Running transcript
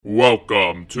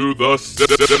Welcome to the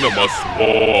Cinema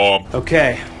Swamp.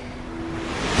 Okay.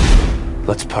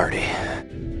 Let's party.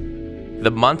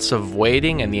 The months of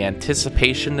waiting and the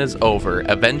anticipation is over.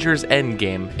 Avengers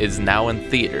Endgame is now in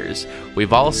theaters.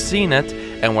 We've all seen it,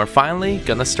 and we're finally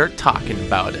gonna start talking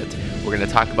about it. We're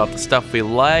gonna talk about the stuff we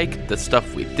like, the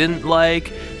stuff we didn't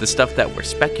like, the stuff that we're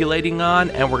speculating on,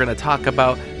 and we're gonna talk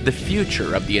about the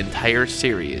future of the entire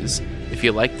series. If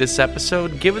you like this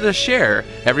episode, give it a share.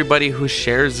 Everybody who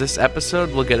shares this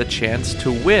episode will get a chance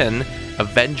to win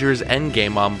Avengers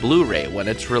Endgame on Blu-ray when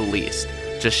it's released.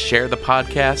 Just share the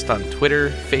podcast on Twitter,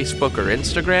 Facebook, or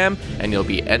Instagram, and you'll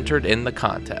be entered in the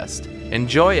contest.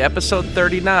 Enjoy episode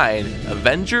 39,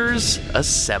 Avengers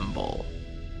Assemble.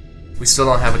 We still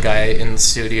don't have a guy in the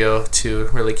studio to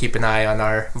really keep an eye on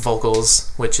our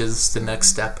vocals, which is the next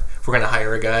step. We're going to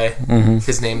hire a guy. Mm-hmm.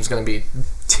 His name's going to be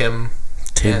Tim.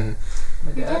 And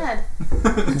my dad.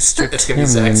 Mr. It's going to be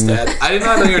Zach's dad. I did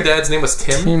not know your dad's name was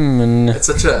Tim. Tim. It's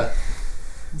such a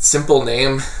simple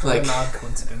name. Like an odd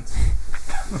coincidence.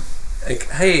 Like,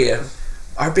 hey,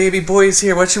 our baby boy is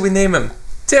here. What should we name him?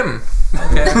 Tim.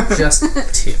 Okay. Just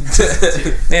Tim.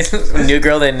 New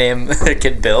girl, they name their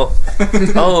kid Bill.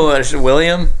 Oh,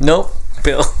 William? Nope.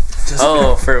 Bill.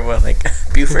 Bill. For what, like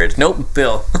Buford? Nope.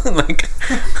 Bill. Like.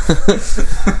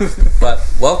 But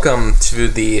welcome to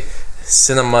the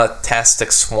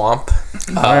Cinematastic Swamp.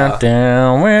 I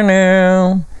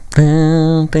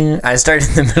started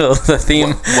in the middle of the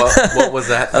theme. What was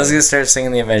that? I was gonna start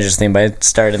singing the Avengers theme, but I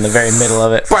started in the very middle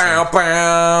of it.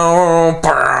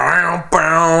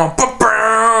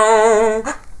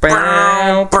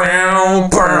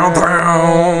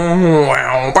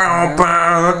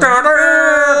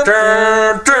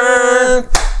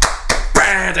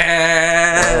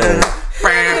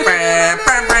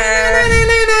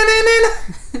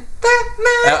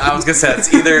 I was gonna say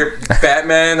it's either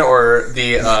Batman or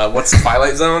the what's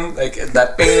Twilight Zone, like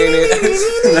that.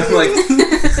 And I'm like,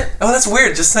 oh, that's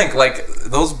weird. Just think, like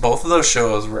both of those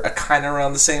shows were kind of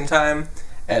around the same time,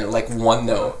 and like one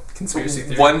note, Conspiracy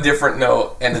theory. one different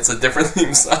note, and it's a different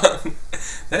theme song.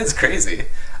 That is crazy.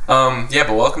 Yeah,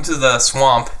 but welcome to the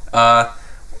swamp. We're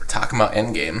talking about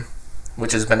Endgame,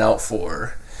 which has been out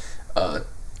for two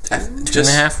and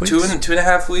a half weeks.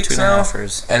 2.5 weeks 2.5 now,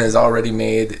 hours. and has already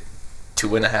made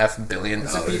 $2.5 billion.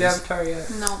 Has it beat Avatar yet?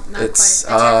 No, not It's,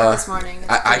 quite. I checked it this morning. It's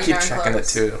I pretty keep darn checking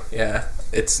close. it too. Yeah,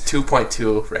 it's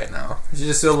 2.2 right now. You should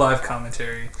just do a live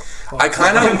commentary. I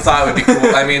kind of thought it would be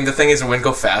cool. I mean, the thing is, it wouldn't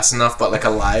go fast enough, but like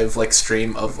a live like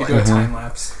stream of You like do a time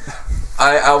lapse.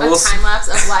 I will. A time lapse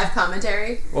of live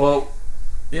commentary. Well,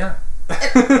 yeah.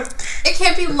 It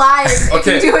can't be live if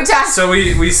Okay, you do a time. so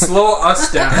we slow us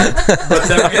down, but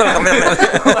then we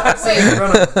lapse in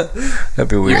front of us. That'd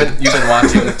be weird. You've been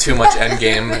watching too much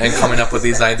Endgame and coming up with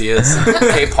these ideas.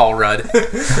 Hey, Paul Rudd.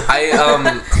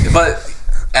 But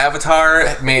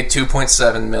Avatar made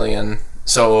 2.7 million,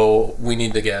 so we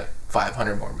need to get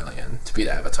 500 more million to beat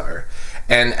Avatar.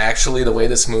 And actually, the way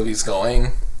this movie's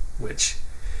going, which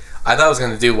I thought it was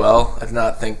going to do well, I did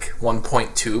not think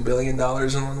 $1.2 billion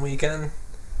in one weekend.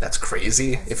 That's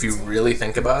crazy if you really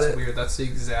think about That's it. weird. That's the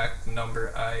exact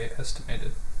number I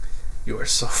estimated. You are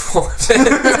so full of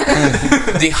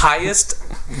it. The highest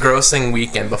grossing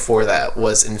weekend before that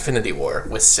was Infinity War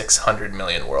with 600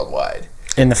 million worldwide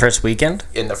In the first weekend?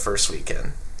 in the first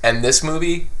weekend. And this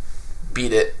movie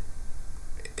beat it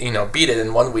in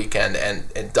one weekend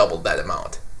and doubled that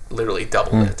amount. Literally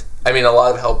doubled it. I mean, a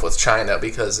lot of help with China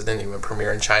because it didn't even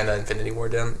premiere in China, Infinity War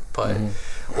didn't. But,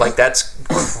 like, that's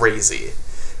crazy.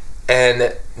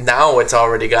 And now it's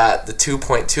already got the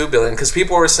 2.2 billion because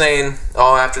people were saying,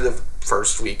 oh, after the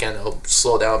first weekend it'll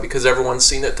slow down because everyone's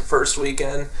seen it the first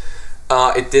weekend.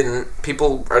 It didn't.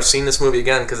 People are seeing this movie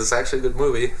again because it's actually a good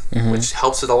movie, which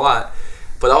helps it a lot.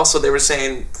 But also they were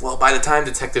saying, well, by the time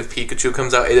Detective Pikachu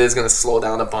comes out, it is going to slow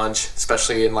down a bunch,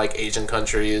 especially in like Asian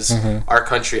countries. Our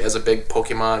country has a big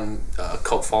Pokemon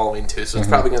cult following too, so it's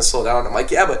probably going to slow down. I'm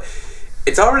like, yeah, but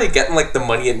it's already getting like the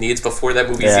money it needs before that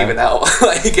movie's even out.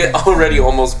 Like it already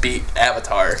almost beat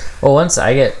Avatar. Well, once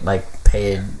I get like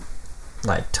paid,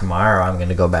 like tomorrow, I'm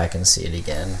gonna go back and see it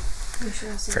again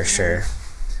for sure.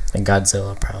 And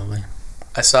Godzilla probably.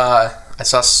 I saw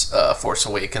Force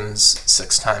Awakens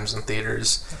 6 times in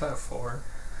theaters, I thought 4.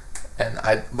 and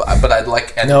I'd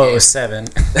like Endgame. No, it was 7.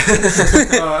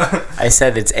 I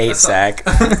said it's 8, Zach.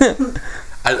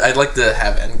 I'd like to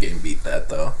have Endgame beat that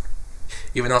though.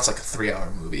 Even though it's like a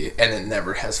 3-hour movie, and it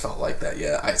never has felt like that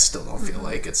yet, I still don't feel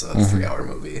like it's a 3-hour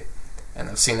movie. And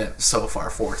I've seen it so far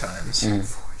 4 times.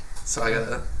 So I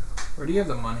gotta... Where do you have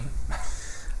the money?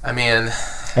 I mean,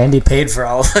 Andy paid for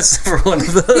all of us for one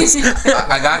of those.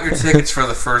 I got your tickets for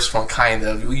the first one, kind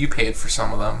of. You paid for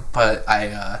some of them, but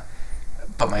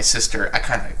but my sister,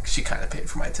 she kind of paid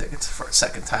for my tickets for a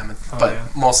second time,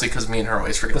 mostly because me and her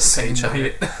always forget to pay each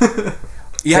other.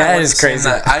 Yeah, that is crazy.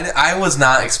 I was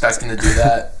not expecting to do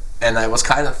that, and I was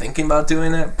kind of thinking about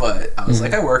doing it, but I was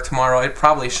like, I work tomorrow. I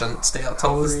probably shouldn't stay out till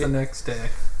 3. How was the next day?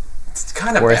 It's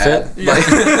kind of Worth bad.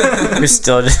 it? You're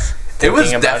still just It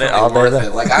was about definitely it all worth day,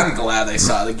 it. Like, I'm glad I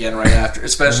saw it again right after,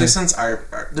 especially since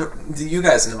you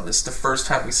guys noticed the first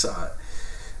time we saw it,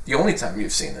 the only time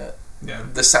you've seen it,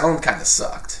 the sound kind of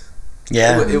sucked.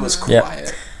 Yeah. It was quiet.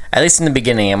 Yep. At least in the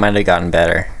beginning, it might have gotten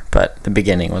better, but the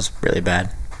beginning was really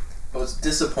bad. It was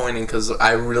disappointing because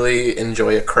I really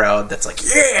enjoy a crowd that's like,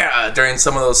 yeah, during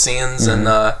some of those scenes, and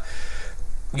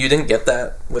you didn't get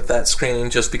that with that screening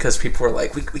just because people were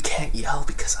like, we can't yell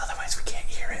because otherwise we can't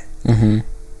hear it. Mm-hmm.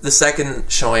 The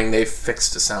second showing, they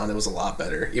fixed the sound. It was a lot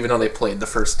better, even though they played the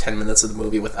first 10 minutes of the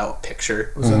movie without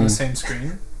picture. Was it on the same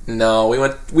screen? No, we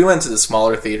went to the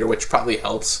smaller theater, which probably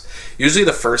helps. Usually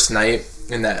the first night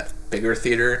in that bigger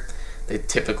theater, they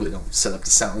typically don't set up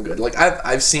the sound good. Like,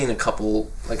 I've seen a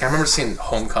couple, like, I remember seeing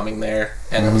Homecoming there,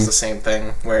 and it was the same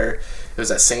thing, where it was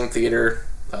that same theater,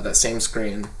 that same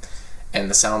screen, and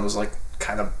the sound was, like,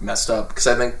 kind of messed up, because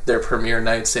I think their premiere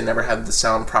nights, they never had the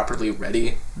sound properly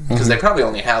ready, because they probably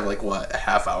only have, like, a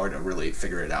half hour to really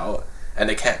figure it out, and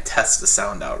they can't test the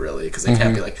sound out, really, because they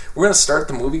can't be like, we're going to start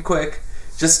the movie quick,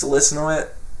 just to listen to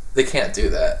it. They can't do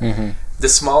that. The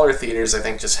smaller theaters, I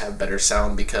think, just have better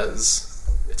sound, because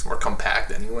it's more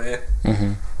compact anyway.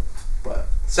 But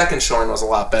second showing was a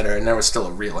lot better, and there was still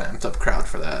a real amped up crowd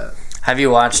for that. Have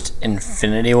you watched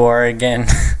Infinity War again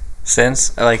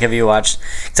since? Like, have you watched...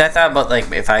 Because I thought about,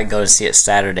 like, if I go to see it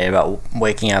Saturday, about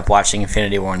waking up, watching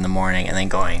Infinity War in the morning, and then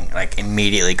going, like,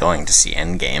 immediately going to see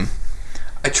Endgame.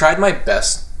 I tried my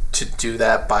best to do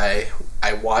that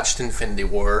I watched Infinity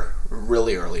War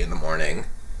really early in the morning.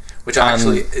 Which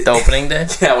actually... the opening day?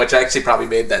 Yeah, which actually probably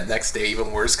made that next day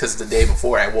even worse, because the day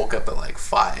before I woke up at like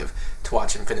 5 to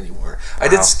watch Infinity War. I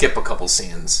did skip a couple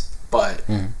scenes, but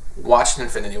watched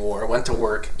Infinity War, went to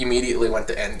work, immediately went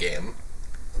to Endgame,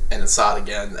 and then saw it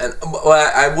again. And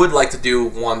I would like to do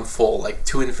one full, like,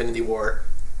 2 Infinity War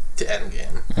to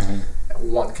Endgame.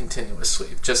 One continuous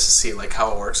sweep, just to see like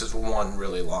how it works as one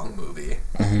really long movie.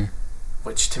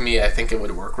 Which, to me, I think it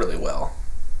would work really well.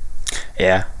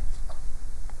 Yeah.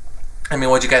 I mean,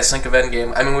 what'd you guys think of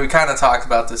Endgame? I mean, we kind of talked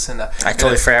about this in the... I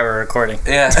totally forgot we're recording.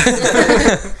 Yeah.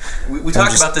 we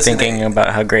talked about this thinking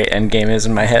about how great Endgame is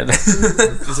in my head.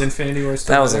 Is Infinity War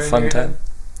still that was better a fun time.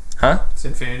 Huh? Is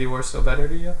Infinity War still better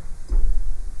to you?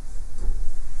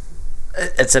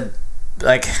 It's a...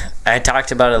 Like, I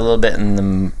talked about it a little bit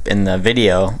in the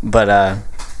video, but,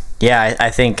 yeah, I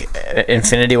think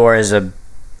Infinity War is a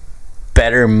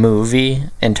better movie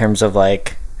in terms of,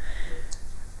 like,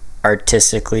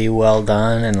 artistically well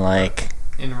done and, like,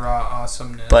 in raw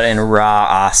awesomeness. But in raw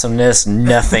awesomeness,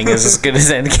 nothing is as good as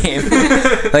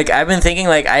Endgame. Like, I've been thinking,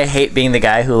 like, I hate being the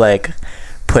guy who, like,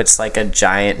 puts, like, a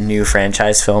giant new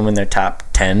franchise film in their top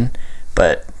 10,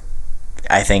 but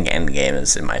I think Endgame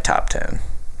is in my top 10.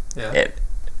 Yeah.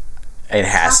 It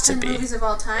has top 10 to be. Movies of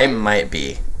all time? It might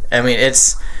be. I mean,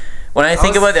 it's... When I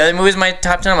think about the other movies in my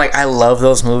top 10, I'm like, I love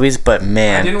those movies, but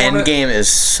man, Endgame is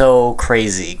so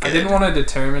crazy good. I didn't want to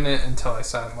determine it until I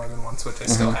saw it more than once, which I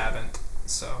still haven't.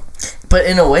 So, but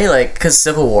in a way, like, because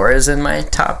Civil War is in my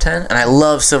top 10, and I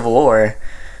love Civil War,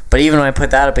 but even when I put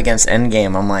that up against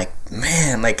Endgame, I'm like,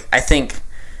 man, like, I think,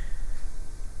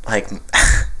 like,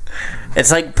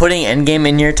 it's like putting Endgame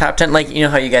in your top 10. Like, you know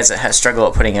how you guys struggle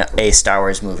at putting a Star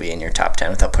Wars movie in your top 10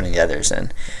 without putting the others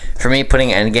in. For me, putting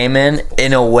Endgame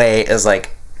in a way, is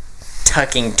like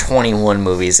tucking 21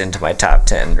 movies into my top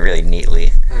 10 really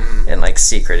neatly and, like,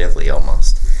 secretively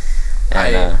almost.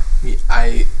 And,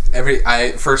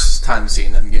 I first time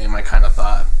seeing Endgame, I kind of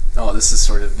thought, oh, this is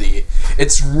sort of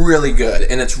it's really good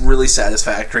and it's really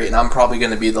satisfactory, and I'm probably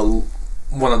going to be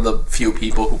one of the few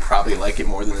people who probably like it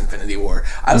more than Infinity War.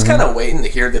 I was kind of waiting to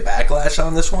hear the backlash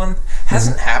on this one.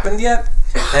 Hasn't happened yet,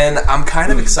 and I'm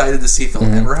kind of excited to see if it'll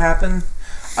ever happen.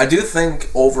 I do think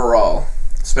overall,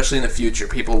 especially in the future,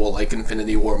 people will like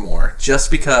Infinity War more,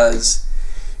 just because,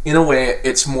 in a way,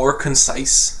 it's more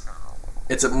concise.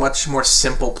 It's a much more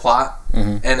simple plot,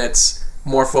 and it's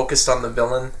more focused on the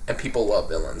villain, and people love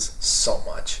villains so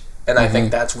much. And I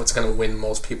think that's what's going to win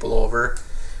most people over.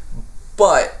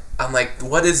 But I'm like,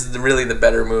 what is really the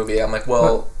better movie? I'm like,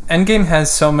 well... Endgame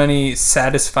has so many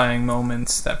satisfying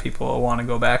moments that people will want to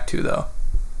go back to, though.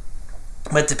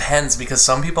 But it depends, because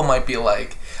some people might be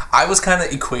like... I was kind of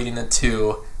equating it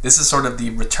to... This is sort of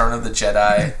the Return of the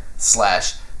Jedi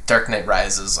 / Dark Knight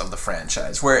Rises of the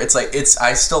franchise, where it's like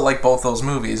I still like both those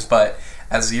movies, but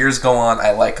as the years go on,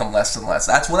 I like them less and less.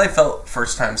 That's what I felt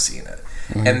first time seeing it,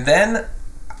 and then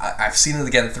I've seen it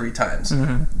again 3 times,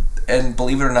 and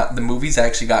believe it or not, the movie's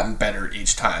actually gotten better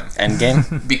each time.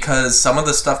 Endgame? Because some of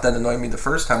the stuff that annoyed me the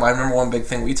first time, I remember one big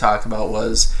thing we talked about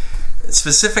was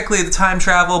specifically the time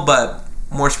travel, but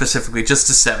more specifically just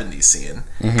the 70s scene.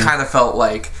 Kind of felt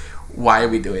like, why are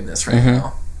we doing this right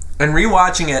now? And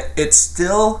rewatching it, it's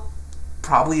still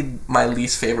probably my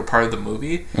least favorite part of the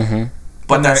movie.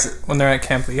 But when they're at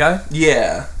Camp Lehigh?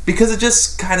 Yeah, because it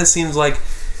just kind of seems like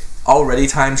already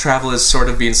time travel is sort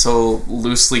of being so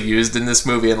loosely used in this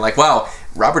movie, and like, wow,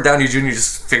 Robert Downey Jr.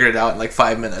 just figured it out in like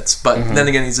 5 minutes. But then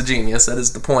again, he's a genius. That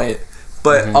is the point.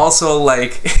 But also,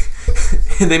 like,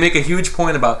 they make a huge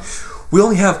point about, we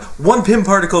only have one Pym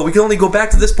particle, we can only go back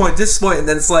to this point, and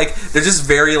then it's like, they're just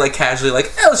very, like, casually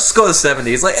like, let's just go to the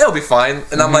 70s, like, it'll be fine.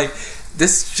 And I'm like,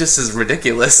 this just is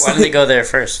ridiculous. Why did they go there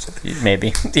first?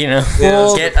 Maybe. You know?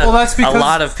 Well, Get that's because... a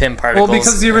lot of Pym particles. Well,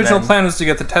 because the original plan was to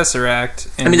get the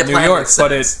Tesseract in New York,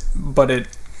 but it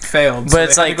failed. But so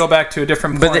it's they had like... to go back to a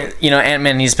different point. But,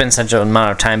 Ant-Man, he spent such an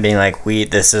amount of time being like,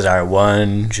 this is our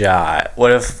one shot.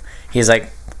 What if he's like,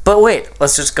 but wait,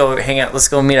 let's just go hang out. Let's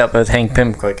go meet up with Hank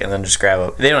Pym quick, and then just grab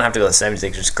a... They don't have to go to the 70s. They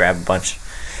can just grab a bunch.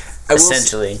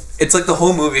 Essentially. It's like the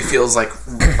whole movie feels like...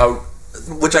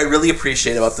 which I really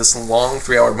appreciate about this long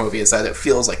 3-hour movie is that it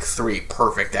feels like 3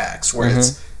 perfect acts. Where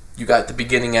it's... You got the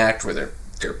beginning act where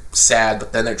they're sad,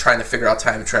 but then they're trying to figure out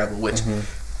time travel, which...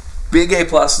 Big A+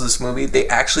 of this movie, they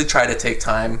actually try to take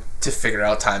time to figure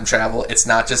out time travel. It's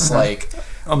not just like...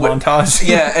 A montage.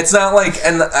 Yeah, it's not like...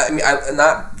 And I mean, I'm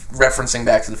not referencing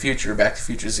Back to the Future. Back to the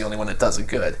Future is the only one that does it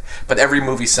good. But every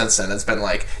movie since then has been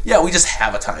like, yeah, we just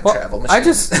have a time travel machine. I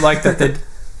just like that they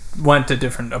went a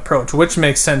different approach, which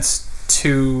makes sense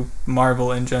to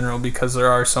Marvel in general because there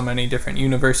are so many different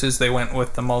universes. They went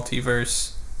with the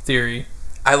multiverse theory.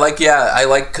 I like,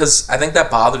 because I think that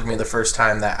bothered me the first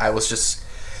time that I was just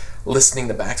listening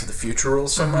to Back to the Future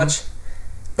rules so much.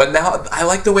 But now I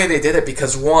like the way they did it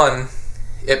because, one,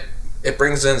 it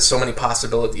brings in so many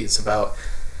possibilities about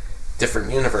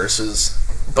different universes,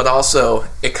 but also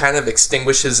it kind of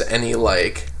extinguishes any,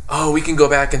 like, oh, we can go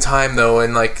back in time, though,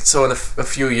 and, like, so in a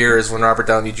few years when Robert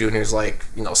Downey Jr. is, like,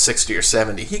 60 or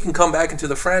 70, he can come back into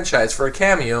the franchise for a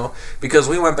cameo because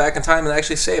we went back in time and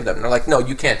actually saved him. And they're like, no,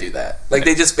 you can't do that. Like,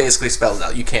 they just basically spelled it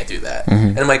out. You can't do that.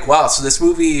 And I'm like, wow, so this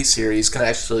movie series can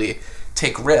actually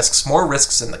take risks, more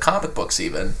risks than the comic books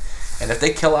even, and if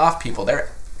they kill off people, they're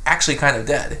actually kind of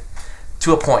dead.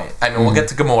 To a point. I mean, we'll get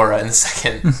to Gamora in a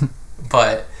second.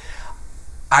 But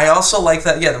I also like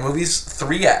that, the movie's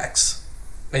 3 acts.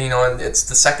 And, and it's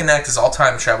the second act is all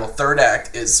time travel. Third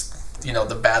act is,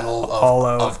 the battle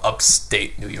of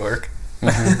upstate New York.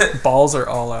 Balls are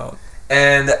all out.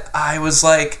 And I was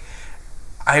like,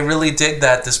 I really dig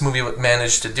that this movie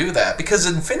managed to do that. Because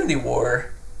Infinity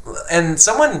War... And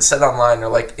someone said online, they're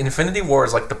like, Infinity War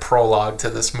is like the prologue to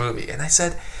this movie. And I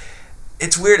said...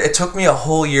 It's weird. It took me a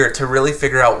whole year to really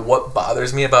figure out what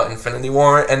bothers me about Infinity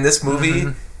War, and this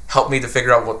movie helped me to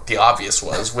figure out what the obvious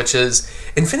was, which is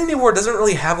Infinity War doesn't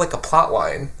really have like a plot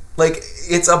line. Like,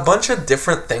 it's a bunch of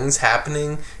different things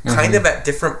happening, kind of at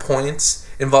different points,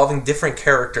 involving different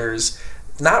characters,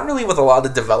 not really with a lot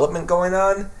of development going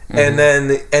on, and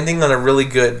then ending on a really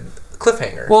good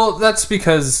cliffhanger. Well, that's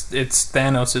because it's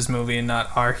Thanos' movie and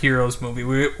not our hero's movie.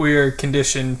 We are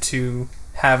conditioned to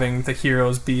having the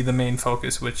heroes be the main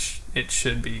focus, which it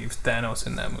should be Thanos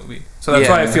in that movie. So that's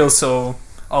why it feels so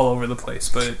all over the place.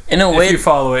 But in a way, if you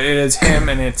follow it, it is him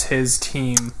and it's his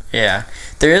team. Yeah,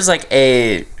 there is like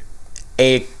a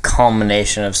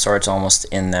culmination of sorts almost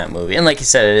in that movie, and like you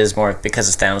said, it is more because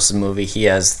it's Thanos' movie. He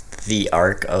has the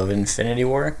arc of Infinity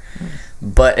War,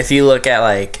 but if you look at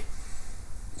like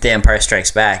The Empire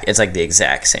Strikes Back, it's like the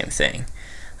exact same thing.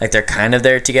 Like they're kind of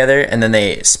there together, and then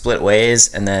they split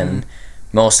ways, and then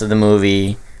most of the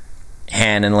movie,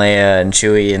 Han and Leia and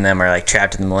Chewie and them are like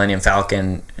trapped in the Millennium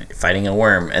Falcon fighting a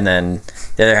worm, and then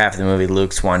the other half of the movie,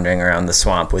 Luke's wandering around the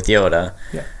swamp with Yoda,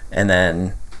 and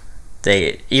then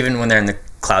they, even when they're in the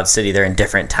Cloud City, they're in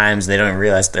different times. They don't even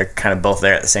realize they're kind of both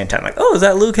there at the same time. Like, oh, is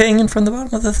that Luke hanging from the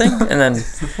bottom of the thing? And then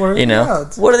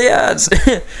what are the odds?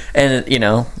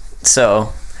 And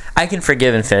so I can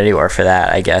forgive Infinity War for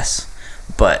that, I guess,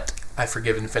 but I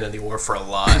forgive Infinity War for a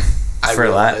lot. For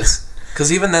a lot.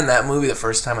 Because even then, that movie, the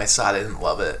first time I saw it, I didn't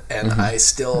love it. And I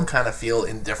still kind of feel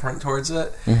indifferent towards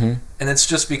it. And it's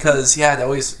just because, it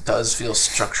always does feel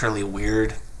structurally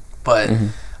weird. But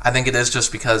I think it is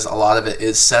just because a lot of it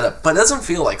is setup. But it doesn't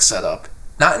feel like setup.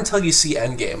 Not until you see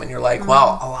Endgame and you're like,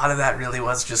 wow, a lot of that really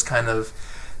was just kind of...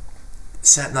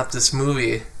 setting up this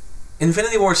movie.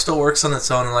 Infinity War still works on its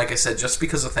own, and like I said, just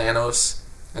because of Thanos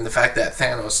and the fact that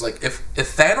Thanos, like, if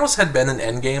Thanos had been in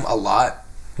Endgame a lot,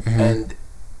 and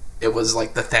it was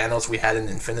like the Thanos we had in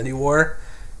Infinity War,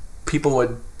 people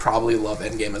would probably love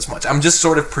Endgame as much. I'm just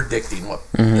sort of predicting what,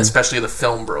 especially the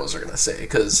film bros are gonna say,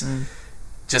 because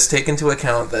just take into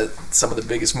account that some of the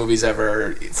biggest movies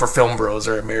ever for film bros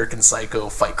are American Psycho,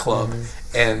 Fight Club,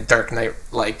 and Dark Knight.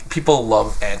 Like, people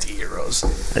love anti-heroes,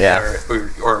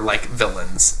 or like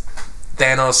villains.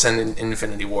 Thanos and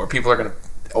Infinity War, people are gonna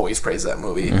always praise that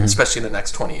movie, especially in the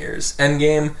next 20 years.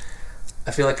 Endgame,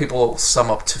 I feel like people will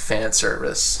sum up to fan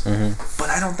service, but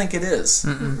I don't think it is.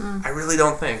 I really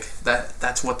don't think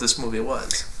that's what this movie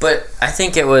was. But I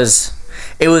think it was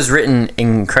written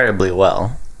incredibly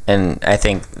well, and I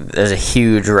think there's a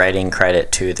huge writing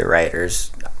credit to the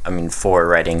writers. I mean, for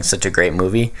writing such a great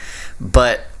movie.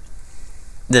 But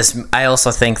I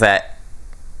also think that,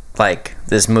 like,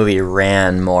 this movie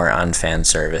ran more on fan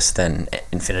service than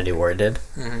Infinity War did.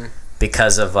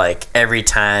 Because of, like,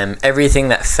 everything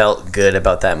that felt good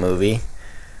about that movie,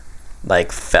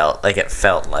 like, felt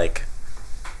like,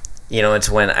 you know, it's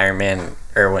when Iron Man,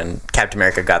 or when Captain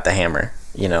America got the hammer,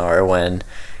 you know, or when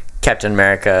Captain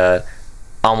America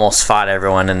almost fought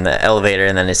everyone in the elevator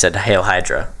and then he said, "Hail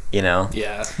Hydra," you know?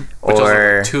 Yeah. Which was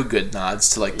like two good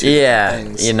nods to, like, two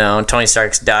things. You know, Tony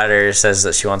Stark's daughter says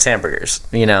that she wants hamburgers,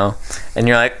 you know? And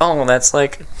you're like, oh, that's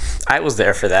like, I was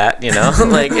there for that, you know?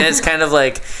 Like, and it's kind of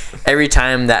like, every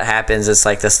time that happens, it's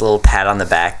like this little pat on the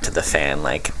back to the fan,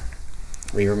 like,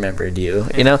 we remembered you,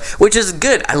 you know? Which is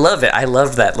good. I love it. I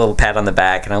loved that little pat on the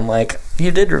back, and I'm like, you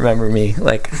did remember me.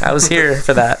 Like, I was here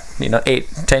for that, you know,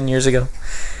 8-10 years ago.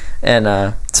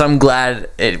 And so I'm glad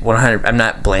it 100. I'm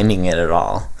not blaming it at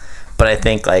all, but I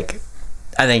think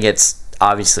it's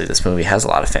obviously this movie has a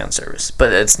lot of fan service,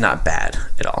 but it's not bad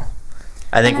at all.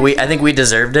 I think we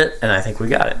deserved it, and I think we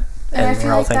got it, and I we're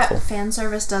feel all like thankful. that fan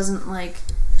service doesn't like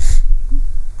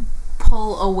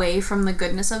pull away from the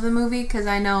goodness of the movie, because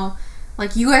I know,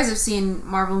 like, you guys have seen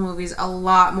Marvel movies a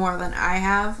lot more than I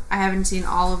have. I haven't seen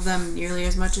all of them nearly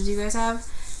as much as you guys have.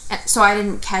 So I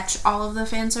didn't catch all of the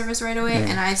fan service right away,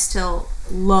 and I still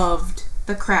loved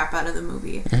the crap out of the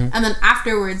movie. And then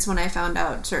afterwards, when I found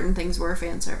out certain things were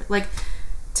fan service, like,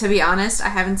 to be honest, I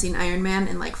haven't seen Iron Man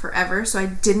in, like, forever, so I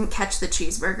didn't catch the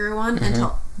cheeseburger one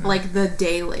until, like, the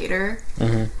day later.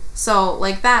 So,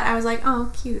 like, that, I was like, oh,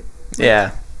 cute. Like,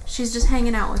 Yeah. She's just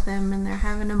hanging out with him, and they're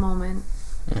having a moment.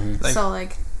 So,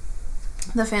 like,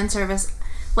 the fan service,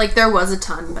 like, there was a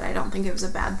ton, but I don't think it was a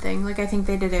bad thing. Like, I think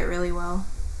they did it really well.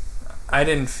 I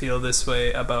didn't feel this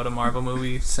way about a Marvel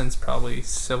movie since probably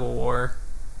Civil War,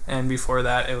 and before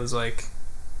that it was like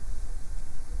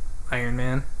Iron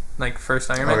Man, like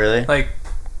first Iron Man. Oh, really? Like,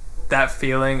 that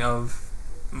feeling of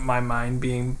my mind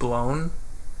being blown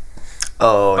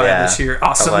by the sheer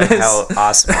awesomeness. Like how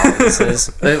awesome all this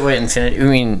is. Wait, Infinity? I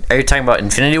mean, are you talking about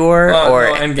Infinity War or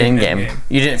no, Endgame?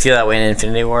 You didn't feel that way in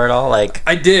Infinity War at all? Like,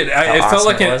 I did. It felt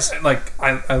like it was?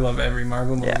 I love every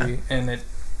Marvel movie, and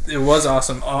it was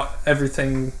awesome.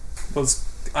 Everything was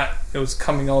it was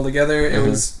coming all together. It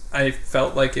was. I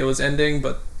felt like it was ending,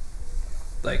 but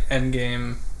like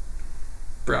Endgame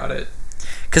brought it.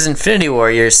 Because Infinity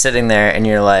War, you're sitting there and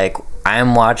you're like,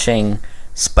 I'm watching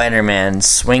Spider-Man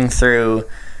swing through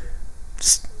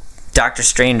Doctor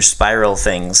Strange spiral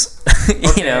things,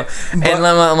 you know. And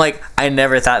I'm like, I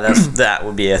never thought that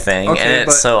would be a thing, and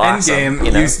it's so awesome. Endgame,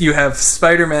 you know? you have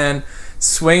Spider-Man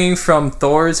swinging from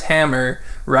Thor's hammer,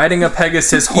 riding a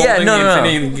Pegasus, holding the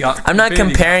Infinity. I'm not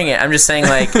comparing it. I'm just saying,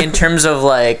 like, in terms of,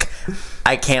 like,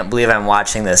 I can't believe I'm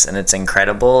watching this and it's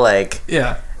incredible. Like,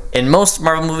 in most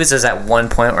Marvel movies, there's that one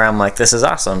point where I'm like, this is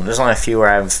awesome. There's only a few where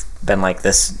I've been like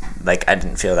this. Like, I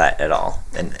didn't feel that at all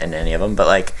in any of them. But,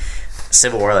 like,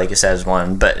 Civil War, like you said, is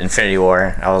one. But Infinity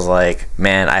War, I was like,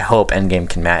 man, I hope Endgame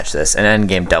can match this. And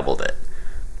Endgame doubled it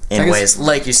in ways,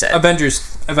 like you said.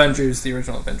 Avengers, the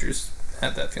original Avengers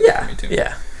had that feeling for me too.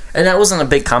 Yeah. And I wasn't a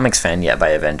big comics fan yet by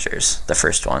Avengers, the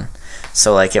first one.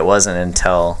 So, like, it wasn't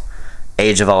until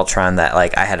Age of Ultron that,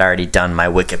 like, I had already done my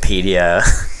Wikipedia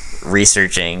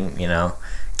researching, you know,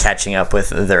 catching up with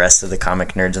the rest of the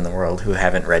comic nerds in the world who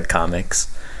haven't read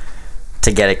comics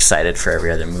to get excited for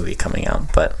every other movie coming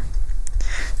out. But,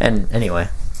 and anyway,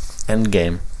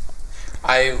 Endgame.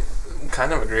 I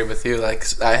kind of agree with you. Like,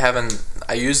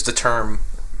 I used the term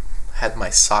had my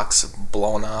socks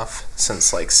blown off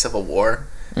since, like, Civil War.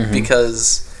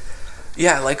 Because,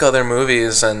 like other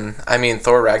movies, and I mean,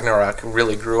 Thor Ragnarok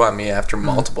really grew on me after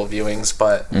multiple viewings,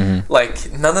 but like,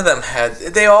 none of them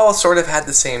they all sort of had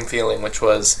the same feeling, which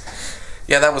was,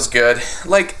 that was good.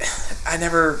 Like, I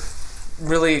never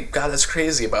really got us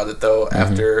crazy about it though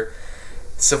after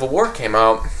Civil War came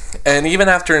out, and even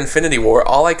after Infinity War,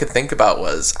 all I could think about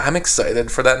was I'm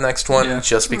excited for that next one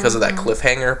just because of that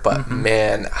cliffhanger. But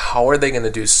man, how are they going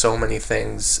to do so many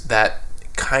things that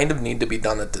kind of need to be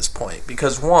done at this point?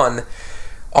 Because one,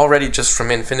 already just from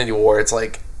Infinity War, it's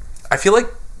like I feel like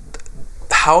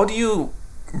how do you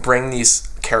bring these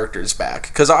characters back?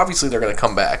 Because obviously they're going to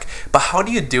come back, but how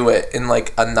do you do it in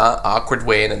like a not awkward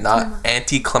way, in a not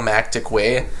anticlimactic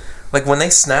way? Like when they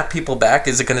snap people back,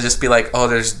 is it going to just be like, oh,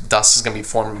 there's dust is going to be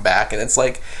forming back? And it's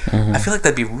like, I feel like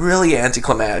that'd be really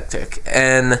anticlimactic.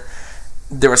 And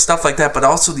there was stuff like that, but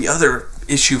also the other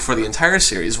issue for the entire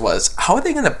series was, how are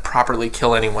they going to properly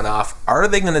kill anyone off? Are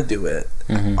they going to do it?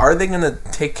 Are they going to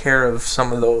take care of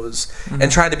some of those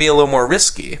and try to be a little more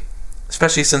risky?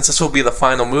 Especially since this will be the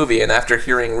final movie, and after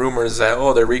hearing rumors that,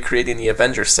 oh, they're recreating the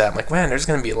Avengers set, I'm like, man, there's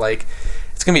going to be like,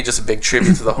 it's going to be just a big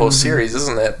tribute to the whole series,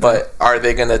 isn't it? But are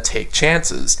they going to take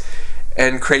chances?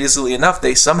 And crazily enough,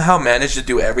 they somehow managed to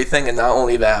do everything, and not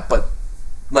only that, but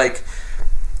like,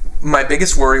 my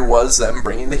biggest worry was them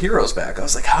bringing the heroes back. I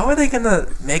was like, how are they going to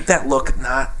make that look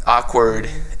not awkward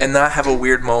and not have a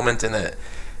weird moment in it?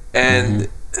 And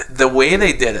the way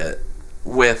they did it,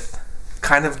 with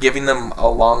kind of giving them a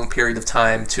long period of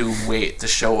time to wait to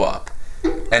show up,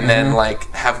 and then like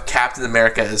have Captain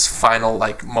America as final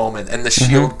like moment, and the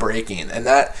shield breaking, and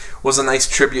that was a nice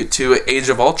tribute to Age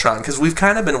of Ultron, because we've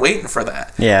kind of been waiting for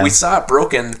that. We saw it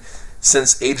broken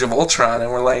since Age of Ultron, and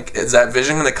we're like, is that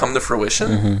vision going to come to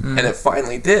fruition? And it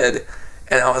finally did.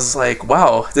 And I was like,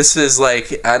 wow, this is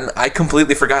like, and I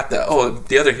completely forgot that, oh,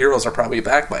 the other heroes are probably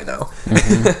back by now.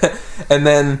 And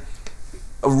then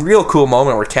a real cool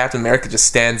moment where Captain America just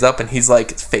stands up and he's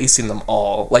like facing them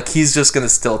all, like he's just gonna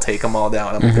still take them all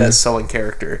down. I'm like, that's so in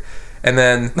character. And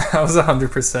then I was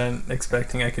 100%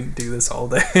 expecting I can do this all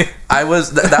day. I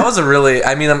was that was a really,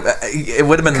 I mean, it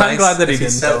would have been kind nice. of glad that he didn't,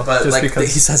 said, though, but just like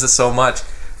because he says it so much.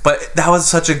 But that was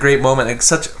such a great moment. Like,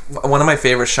 such one of my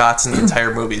favorite shots in the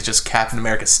entire movie is just Captain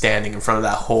America standing in front of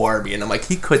that whole army, and I'm like,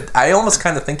 I almost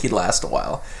kind of think he'd last a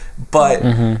while,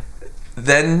 but.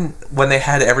 Then when they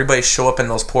had everybody show up in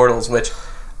those portals, which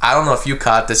I don't know if you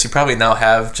caught this, you probably now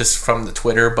have just from the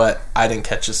Twitter, but I didn't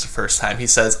catch this the first time. He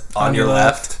says on your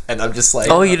left, and I'm just like,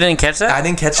 oh, you didn't catch that? I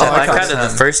didn't catch that. I caught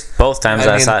it both times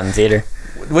I saw it in theater.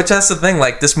 Which, that's the thing,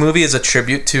 like, this movie is a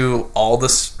tribute to all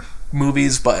the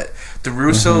movies, but the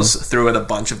Russos threw in a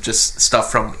bunch of just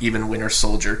stuff from even Winter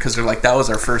Soldier, because they're like, that was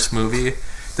our first movie.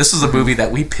 This was a movie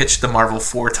that we pitched to Marvel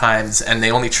 4 times, and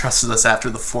they only trusted us after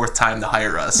the 4th time to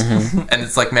hire us. And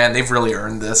it's like, man, they've really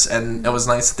earned this, and it was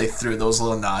nice that they threw those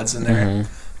little nods in there.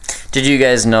 Did you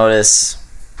guys notice?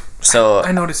 So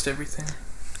I noticed everything.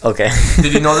 Okay.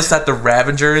 Did you notice that the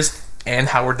Ravengers and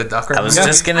Howard the Duck are I was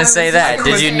just gonna say that.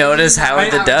 Did you notice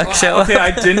Howard the Duck show up? Okay,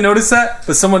 I didn't notice that,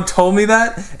 but someone told me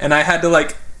that, and I had to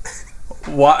like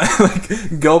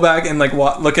go back and like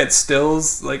look at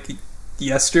stills like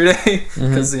yesterday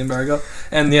because the embargo,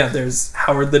 and yeah, there's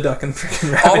Howard the Duck and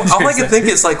freaking Ravengers. All I can think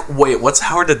is like, wait, what's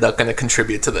Howard the Duck going to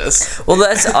contribute to this? Well,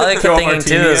 that's all I kept thinking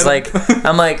too. Is like,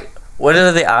 I'm like, what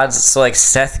are the odds? So like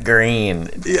Seth Green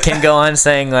can go on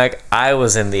saying like, I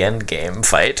was in the Endgame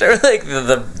fight, or like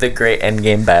the great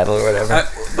Endgame battle or whatever.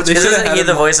 Isn't he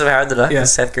the voice of Howard the Duck? Yeah.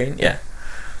 Seth Green. Yeah.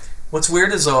 What's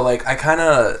weird is though, like, it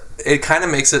kind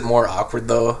of makes it more awkward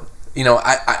though. You know,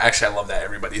 I actually love that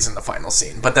everybody's in the final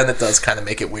scene, but then it does kind of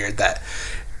make it weird that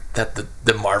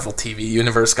the Marvel TV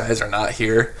universe guys are not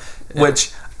here,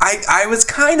 which I was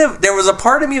kind of, there was a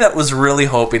part of me that was really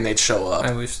hoping they'd show up.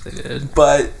 I wish they did,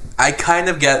 but I kind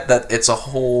of get that it's a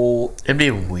whole. It'd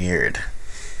be weird,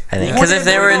 I think, because if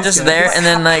they were just there and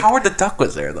then like Howard the Duck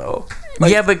was there though.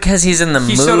 Like, yeah, because he's in the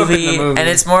movie, showed up in the movie, and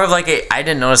it's more of like I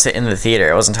didn't notice it in the theater.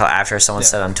 It wasn't until after someone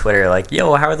said on Twitter like,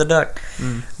 "Yo, Howard the Duck,"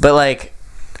 but like.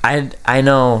 I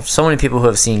know so many people who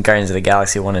have seen Guardians of the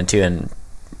Galaxy 1 and 2, and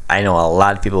I know a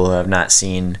lot of people who have not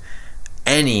seen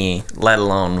any, let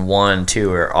alone 1,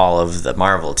 2, or all of the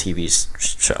Marvel TV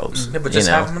shows. Yeah, but just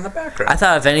have them in the background. I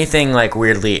thought if anything, like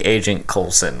weirdly, Agent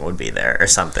Coulson would be there or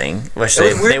something, which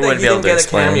they would be able to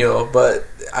explain. A cameo, but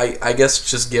I guess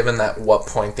just given that what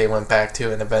point they went back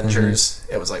to in Avengers,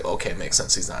 it was like, okay, it makes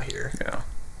sense he's not here. Yeah.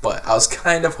 But I was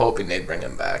kind of hoping they'd bring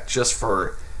him back just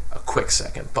for a quick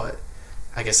second, but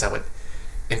I guess that would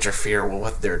interfere with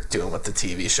what they're doing with the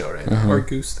TV show right now. Or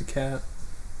Goose the cat.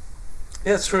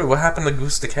 Yeah, it's true. What happened to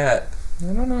Goose the cat? I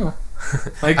don't know.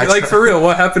 Like for real,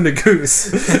 what happened to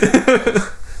Goose?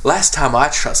 Last time I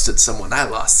trusted someone, I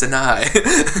lost an eye.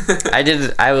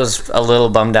 I was a little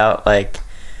bummed out, like,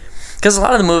 because a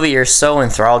lot of the movie you're so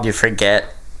enthralled you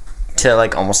forget to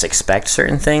like almost expect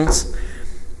certain things,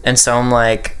 and so I'm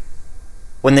like,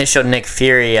 when they showed Nick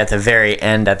Fury at the very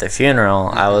end at the funeral,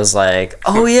 I was like,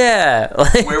 oh yeah.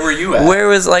 Like, Where were you at? Where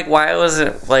was, like, why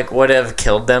wasn't, like, would have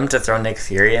killed them to throw Nick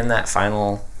Fury in that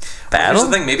final battle? Here's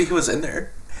the thing, maybe he was in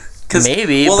there.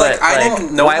 Maybe, well, but I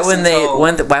didn't know. why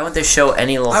wouldn't why wouldn't they show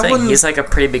any little thing? He's like a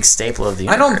pretty big staple of the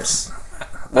universe.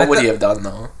 What would he have done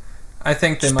though? I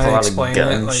think they Just might pull out a explain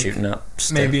gun, it, like, shooting up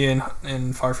stuff. maybe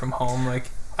in Far From Home, like,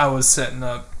 I was setting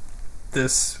up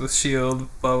this with S.H.I.E.L.D.,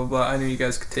 blah, blah, blah. I knew you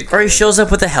guys could take Or he it. shows up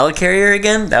with a helicarrier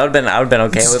again. I would have been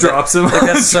okay Just with drops it. him. Like,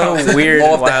 that's so weird. Oh,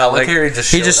 and if the wild. Like, helicarrier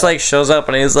just he showed just up. like shows up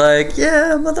and he's like,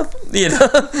 yeah, you know,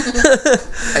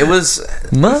 It was.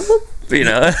 you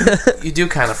know. You do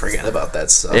kind of forget about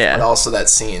that stuff. Yeah. But also that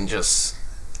scene just.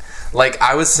 Like,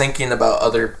 I was thinking about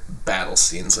other battle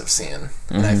scenes I've seen.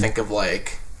 And I think of,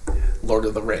 like, Lord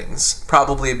of the Rings.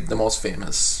 Probably the most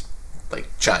famous, like,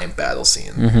 giant battle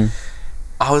scene.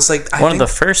 I was like... One of the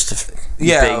first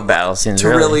big battle scenes, to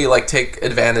really like take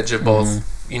advantage of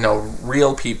both, you know,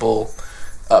 real people,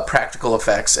 practical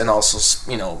effects, and also,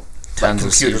 you know, like Tons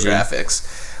of computer CG.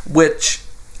 graphics. Which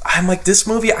I'm like, this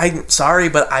movie, I'm sorry,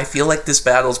 but I feel like this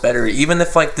battle's better. Even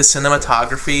if like the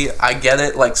cinematography, I get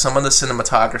it. Like some of the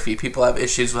cinematography, people have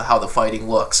issues with how the fighting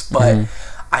looks, but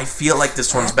I feel like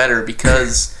this one's better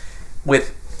because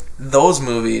with those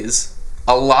movies,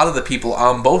 a lot of the people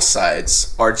on both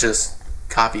sides are just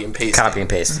copy and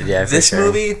pasted. Yeah, for this sure.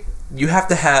 movie, you have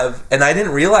to have, and I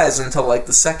didn't realize until like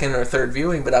the second or third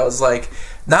viewing, but I was like,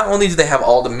 not only do they have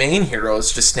all the main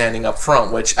heroes just standing up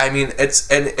front, which I mean,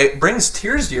 it brings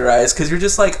tears to your eyes because you're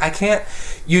just like, I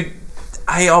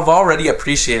have already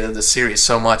appreciated the series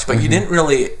so much, but you didn't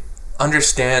really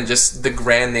understand just the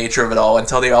grand nature of it all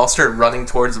until they all started running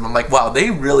towards them. I'm like, wow,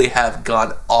 they really have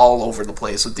gone all over the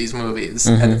place with these movies,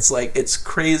 and it's like, it's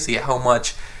crazy how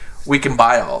much we can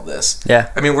buy all this.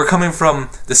 Yeah. I mean, we're coming from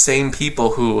the same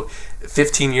people who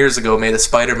 15 years ago made a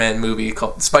Spider-Man movie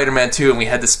called Spider-Man 2, and we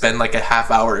had to spend like a half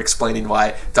hour explaining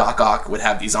why Doc Ock would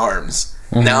have these arms.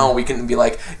 Now we can be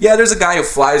like, yeah, there's a guy who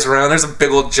flies around, there's a big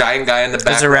old giant guy in the back.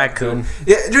 There's a raccoon.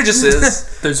 Yeah, there just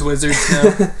is. There's wizards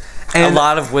now. And, a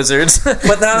lot of wizards.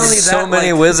 but not only that, so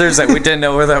many like, wizards that we didn't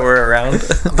know that were around.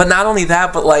 But not only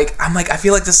that, but like, I'm like, I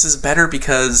feel like this is better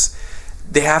because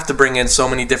they have to bring in so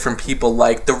many different people.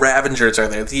 Like the Ravengers are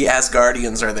there, the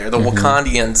Asgardians are there, the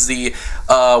Wakandians, the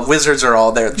wizards are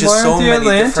all there. Just Why so aren't the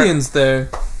many Atlanteans there?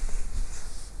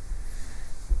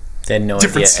 They had no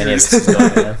Different idea any of series. this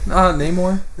was going on.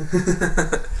 Namor.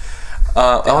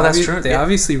 That's true. They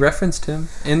obviously referenced him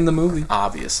in the movie.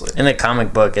 Obviously. In the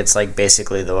comic book, it's like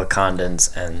basically the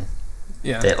Wakandans and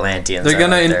Yeah. the Atlanteans. They're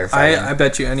gonna. are there fighting. I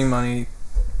bet you any money,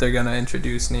 they're gonna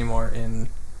introduce Namor in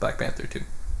Black Panther 2.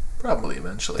 Probably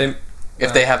eventually. They,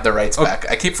 if they have the rights okay. back.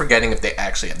 I keep forgetting if they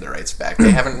actually have the rights back.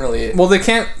 They haven't really... well, they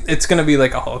can't. It's gonna be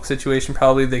like a Hulk situation.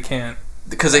 Probably they can't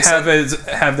Because they said...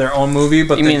 have their own movie.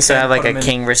 But You they mean so can't have like put a them in-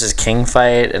 king versus king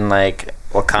fight and like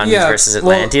Wakandans Yeah, versus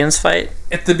well- Atlanteans fight?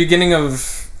 At the beginning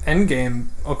of Endgame,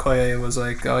 Okoye was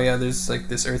like, "Oh yeah, there's like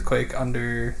this earthquake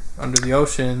under the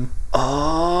ocean." Oh,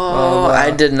 Well,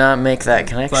 I did not make that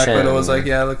connection. Black Widow was like,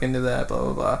 "Yeah, look into that." Blah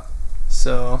blah blah.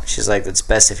 So She's like, it's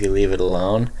best if you leave it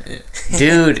alone. Yeah.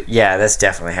 Dude, yeah, that's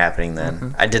definitely happening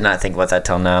then. I did not think about that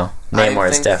till now. I Namor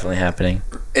is think- definitely happening.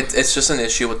 It's just an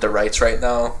issue with the rights right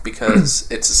now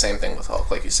because it's the same thing with Hulk,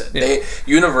 like you said. Yeah.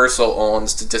 Universal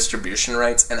owns the distribution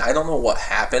rights, and I don't know what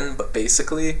happened, but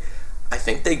basically, I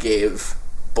think they gave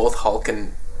both Hulk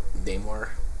and Namor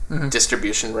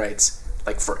distribution rights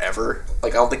like forever.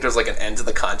 Like I don't think there's like an end to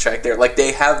the contract there. Like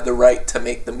they have the right to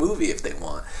make the movie if they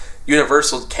want.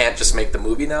 Universal can't just make the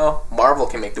movie now. Marvel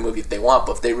can make the movie if they want,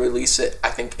 but if they release it, I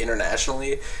think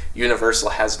internationally, Universal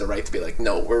has the right to be like,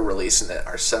 no, we're releasing it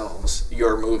ourselves,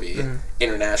 your movie,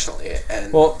 internationally.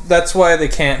 And well, that's why they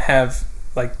can't have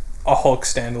like a Hulk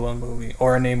standalone movie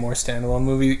or a Namor standalone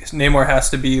movie. Namor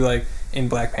has to be like in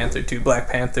Black Panther 2, Black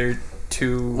Panther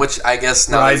 2, which I guess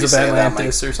now that Rise you of say that,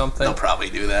 Atlantis or something. they'll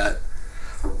probably do that.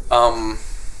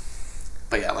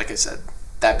 But yeah, like I said,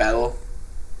 that battle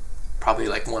probably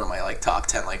like one of my like top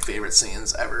 10 like favorite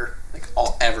scenes ever, like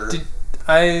all ever.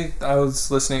 I was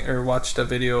listening or watched a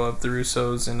video of the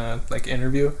Russos in a like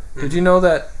interview. Did you know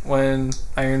that when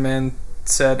Iron Man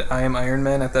said "I am Iron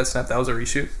Man" at that snap, that was a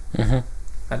reshoot?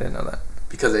 I didn't know that.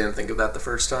 Because they didn't think of that the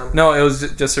first time. No, it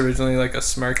was just originally like a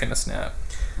smirk and a snap.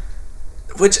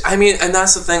 Which I mean, and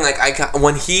that's the thing. Like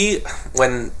when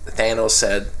Thanos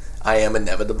said, "I am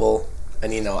inevitable,"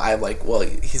 and you know, I'm like, well,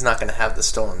 he's not gonna have the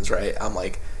stones, right? I'm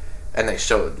like. And they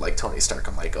showed, like, Tony Stark.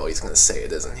 I'm like, oh, he's going to say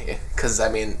it, isn't he? Because, I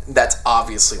mean, that's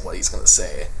obviously what he's going to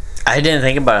say. I didn't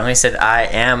think about it when he said I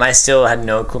am. I still had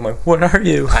no clue. I'm like, what are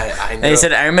you? I And he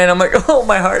said Iron Man. I'm like, oh,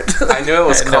 my heart. I knew it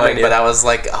was I had no coming, idea. but I was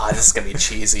like, oh, this is gonna be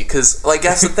cheesy. Because, like,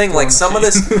 that's the thing. Like, some of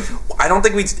this, I don't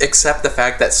think we accept the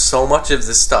fact that so much of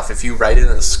this stuff, if you write it in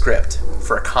a script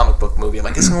for a comic book movie, I'm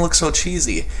like, it's gonna look so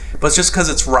cheesy. But it's just because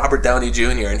it's Robert Downey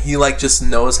Jr. and he, like, just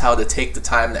knows how to take the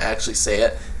time to actually say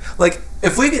it. Like,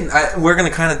 if we can, we're gonna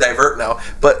kind of divert now,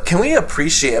 but can we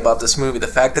appreciate about this movie the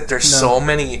fact that there's so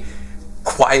many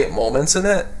quiet moments in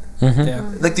it? Yeah.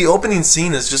 Like, the opening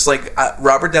scene is just like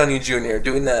Robert Downey Jr.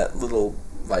 doing that little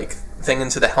like thing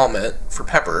into the helmet for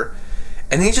Pepper,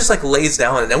 and he just like lays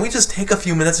down, and then we just take a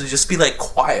few minutes to just be like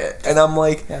quiet, and I'm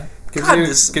like, Yeah. God,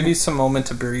 Give you some moment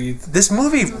to breathe. this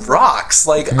movie rocks.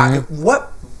 Like,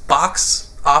 what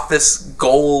box office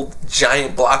gold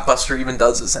giant blockbuster even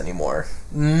does this anymore?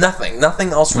 Nothing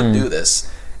else would do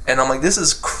this. And I'm like, this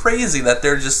is crazy that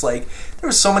they're just like, there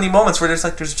were so many moments where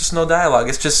there's just no dialogue.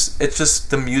 It's just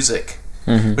the music,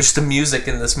 which the music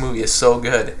in this movie is so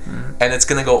good, and it's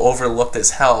gonna go overlooked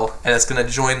as hell, and it's gonna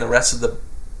join the rest of the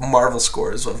Marvel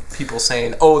scores of people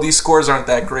saying, oh, these scores aren't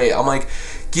that great. I'm like,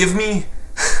 give me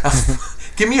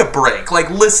a break. Like,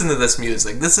 listen to this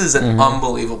music. This is an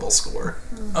unbelievable score.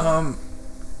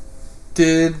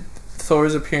 Did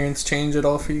Thor's appearance change at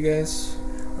all for you guys?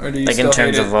 Or do you Like, still in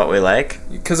terms hate of what we like?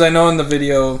 Because I know in the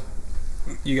video,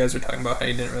 you guys were talking about how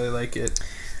you didn't really like it.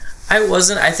 I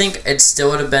wasn't. I think it still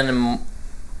would have been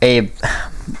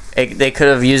they could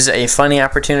have used a funny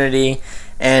opportunity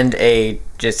and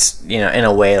just, you know, in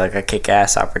a way, like a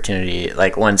kick-ass opportunity.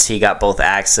 Like, once he got both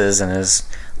axes and his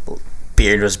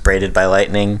beard was braided by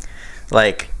lightning,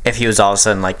 like, if he was all of a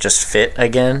sudden, like, just fit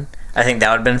again, I think that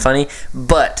would have been funny.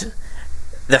 But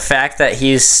the fact that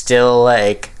he's still,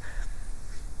 like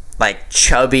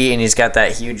chubby, and he's got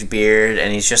that huge beard,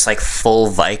 and he's just like full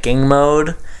Viking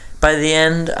mode by the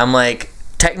end, I'm like,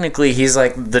 technically he's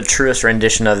like the truest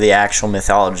rendition of the actual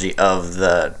mythology of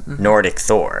the Nordic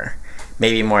Thor,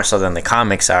 maybe more so than the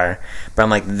comics are. But I'm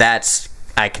like, that's,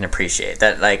 I can appreciate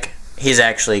that, like, he's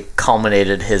actually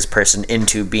culminated his person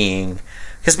into being,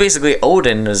 because basically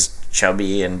Odin was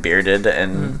chubby and bearded,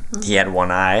 and he had one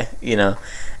eye, you know,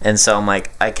 and so I'm like,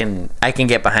 I can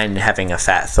get behind having a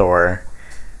fat Thor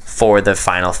for the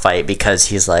final fight, because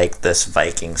he's like this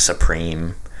Viking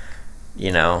supreme,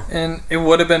 you know. And it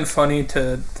would have been funny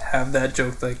to have that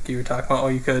joke, like you were talking about, oh,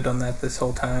 you could have done that this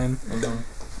whole time.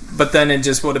 But then it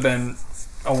just would have been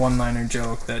a one-liner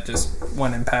joke that just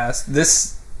went and passed.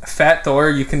 This fat Thor,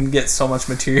 you can get so much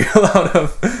material out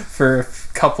of for a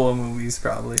couple of movies,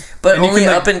 probably. But And you only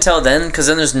can, up until then, because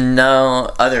then there's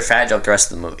no other fat joke the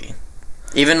rest of the movie.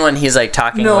 Even when he's like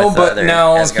talking with the but other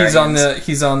now Asgardians.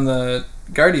 he's on the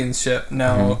Guardian ship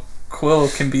now. Quill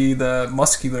can be the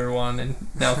muscular one, and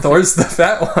now Thor's the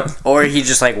fat one. Or he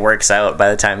just like works out by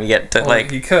the time you get to Well,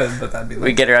 like, he could, but that'd be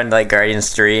we get around to like Guardians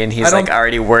 3, and he's I like don't-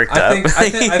 already worked up. I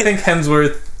think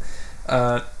Hemsworth,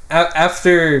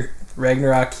 after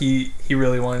Ragnarok, he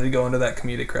really wanted to go into that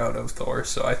comedic route of Thor.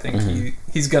 So I think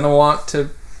he's gonna want to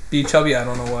be chubby. I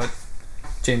don't know what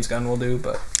James Gunn will do,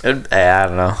 but I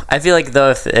don't know. I feel like though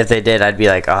if they did, I'd be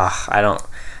like, oh, I don't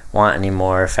want any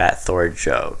more fat Thor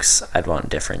jokes. I'd want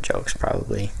different jokes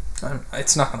probably.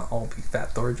 it's not gonna all be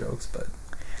fat Thor jokes. But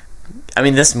I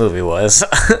mean, this movie was.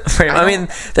 I mean,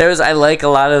 I like a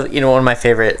lot of, you know, one of my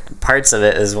favorite parts of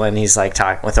it is when he's like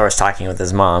when Thor's talking with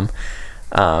his mom,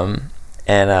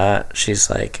 and she's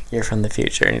like, "You're from the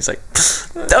future," and he's like,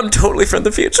 "I'm totally from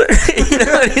the future," you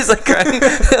know, and he's like crying.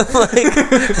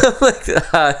 I'm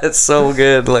like, it's so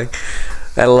good. Like,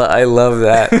 I love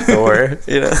that Thor.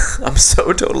 You know, I'm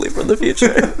so totally from the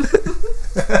future.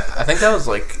 I think that was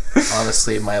like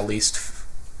honestly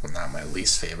not my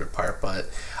least favorite part, but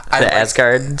The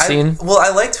Asgard scene?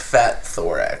 I liked Fat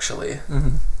Thor actually.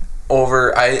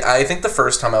 Over, I think the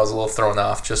first time I was a little thrown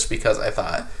off just because I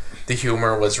thought the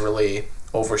humor was really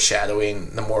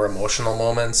overshadowing the more emotional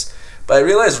moments. But I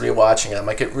realized rewatching it, I'm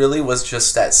like, it really was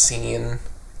just that scene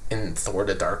in Thor: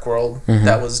 The Dark World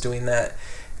that was doing that.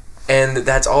 And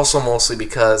that's also mostly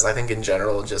because I think in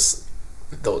general just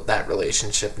that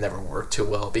relationship never worked too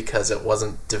well because it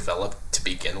wasn't developed to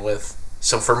begin with.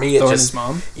 So for me, Thor and his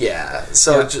mom. Yeah.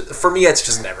 So for me, it's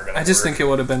just never gonna. I just work. think it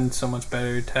would have been so much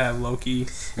better to have Loki.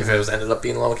 If it was ended up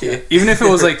being Loki, Even if it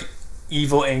was like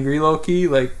evil, angry Loki,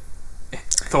 like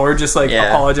Thor just like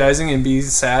apologizing and be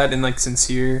sad and like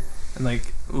sincere, and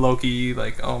like Loki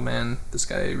like, oh man, this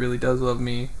guy really does love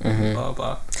me. Blah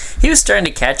blah. He was starting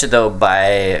to catch it though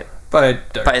by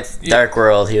Dark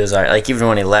World. He was like, even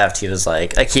when he left, he was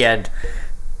like he had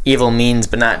evil means,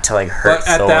 but not to like hurt But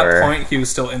at Thor. that point, he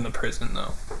was still in the prison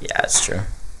though. Yeah, that's true.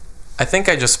 I think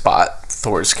I just bought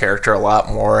Thor's character a lot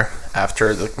more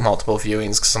after the multiple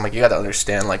viewings, because I'm like, you got to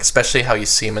understand, like, especially how you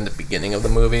see him in the beginning of the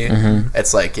movie.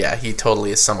 It's like, yeah, he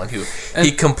totally is someone who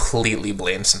he completely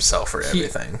blames himself for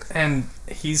everything. And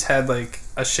he's had like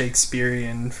a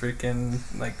Shakespearean freaking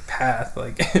like path.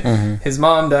 Like his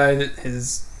mom died,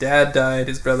 his dad died,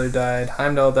 his brother died,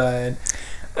 Heimdall died.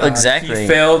 Exactly. He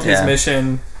failed his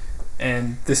mission,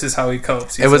 and this is how he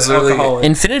copes. He's It was an really- alcoholic.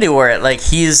 Infinity War, like,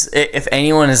 he's, if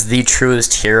anyone is the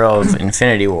truest hero of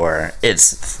Infinity War,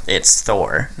 it's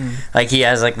Thor. Like, he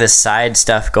has like this side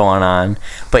stuff going on,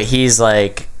 but he's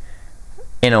like,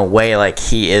 in a way, like,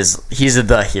 he's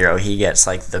the hero. He gets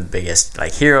like the biggest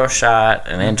like hero shot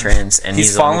and entrance, and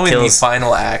He's the one who following the kills.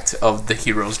 final act of the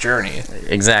hero's journey,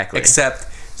 Exactly. except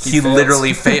he He fails.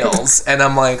 literally fails, and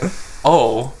I'm like,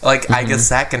 oh, like I guess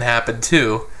that can happen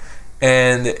too.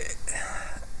 And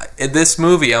in this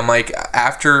movie, I'm like,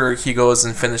 after he goes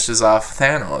and finishes off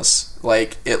Thanos,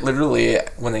 like, it literally,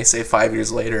 when they say 5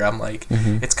 years later, I'm like,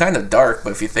 it's kind of dark,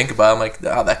 but if you think about it, I'm like,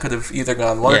 oh, that could have either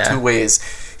gone one or two ways.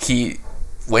 He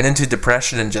went into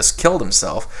depression and just killed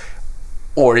himself,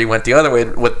 or he went the other way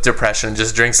with depression,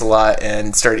 just drinks a lot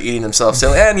and started eating himself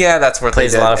silly. And yeah, that's what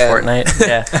Plays they a did. lot of Fortnite.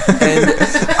 Yeah. And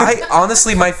I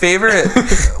honestly, one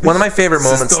of my favorite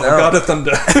moments Oh, now, God of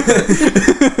Thunder.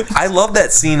 I love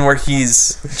that scene where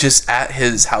he's just at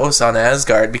his house on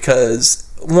Asgard, because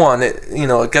one,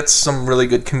 it gets some really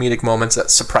good comedic moments,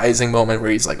 that surprising moment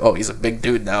where he's like, oh, he's a big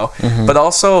dude now. But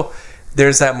also,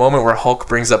 there's that moment where Hulk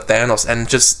brings up Thanos, and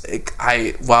just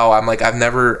I'm like, I've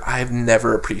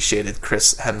never appreciated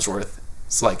Chris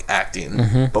Hemsworth's like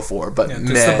acting before, but Just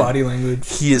man, the body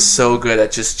language. he is so good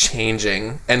at just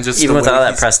changing, and just Even the with way all that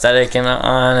he's- prosthetic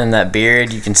on and that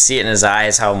beard, you can see it in his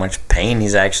eyes how much pain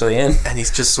he's actually in. and he's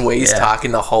just the way he's Yeah.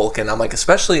 talking to Hulk, and I'm like,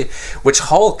 especially which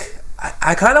Hulk,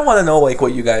 I kind of want to know like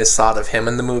what you guys thought of him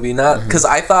in the movie, not because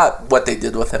I thought what they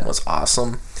did with him was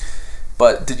awesome,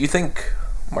 but did you think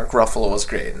Mark Ruffalo was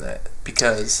great in that?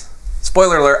 Because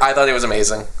spoiler alert, I thought he was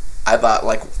amazing. I thought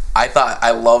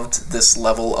I loved this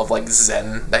level of like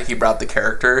zen that he brought the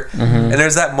character, and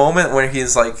there's that moment where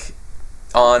he's like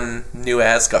on New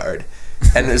Asgard,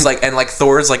 and there's like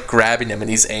Thor's like grabbing him, and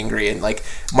he's angry, and like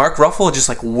Mark Ruffalo just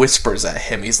like whispers at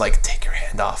him, he's like, take your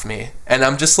hand off me, and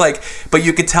I'm just like, but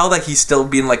you could tell that he's still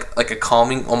being like a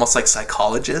calming, almost like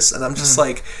psychologist, and I'm just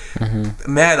like,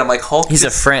 man, I'm like, Hulk, He's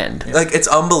a friend. like, it's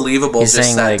unbelievable. He's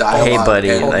just saying, that like, dialogue, hey, buddy,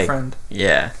 and Old like- friend.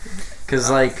 Yeah. Because,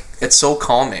 like, it's so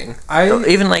calming.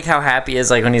 even like how happy he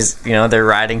is, like, when he's, they're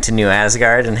riding to New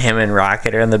Asgard and him and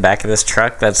Rocket are in the back of this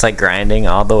truck that's like grinding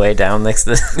all the way down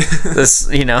this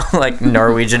like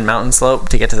Norwegian mountain slope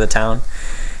to get to the town,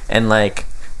 and like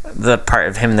the part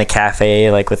of him in the cafe,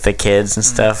 like with the kids and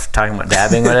stuff, talking about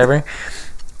dabbing, whatever.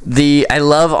 I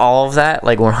love all of that,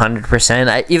 like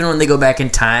 100%. Even when they go back in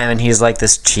time and he's like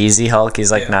this cheesy Hulk,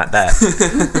 he's like not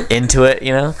that into it,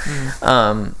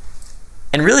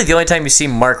 And really, the only time you see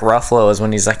Mark Ruffalo is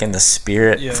when he's like in the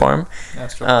spirit form.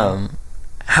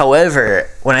 However,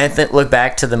 when I look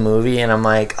back to the movie and I'm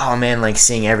like, oh man, like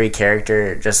seeing every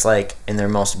character just like in their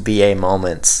most BA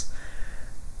moments,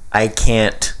 I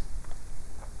can't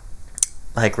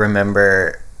like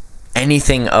remember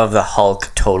anything of the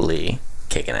Hulk totally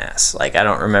kicking ass. Like, I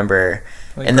don't remember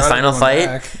Like, in the God of final going fight.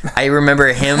 back. I remember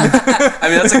him. I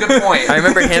mean, that's a good point. I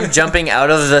remember him jumping out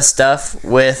of the stuff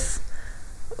with,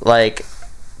 like,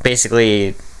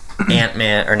 basically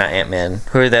Ant-Man, or not Ant-Man,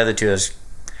 who are the other two? Is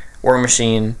War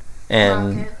Machine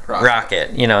and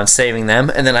Rocket, and saving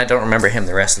them, and then I don't remember him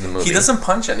the rest of the movie. He doesn't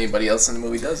punch anybody else in the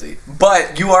movie, does he?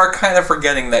 But you are kind of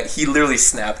forgetting that he literally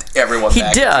snapped everyone He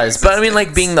back does, into but I mean,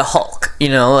 like, being the Hulk,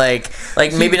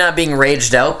 like maybe not being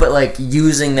raged out, but like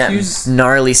using that He's-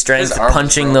 gnarly strength, his arm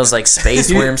punching was those like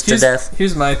space worms to death.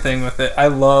 Here's my thing with it. I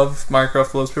love Mark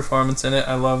Ruffalo's performance in it.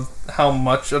 I love how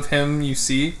much of him you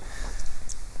see.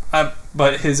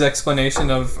 But his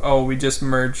explanation of, we just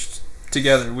merged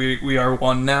together. We are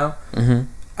one now. Mm-hmm.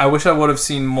 I wish I would have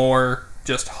seen more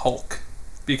just Hulk,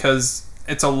 because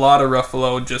it's a lot of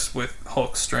Ruffalo just with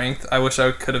Hulk strength. I wish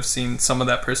I could have seen some of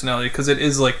that personality, because it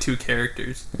is like two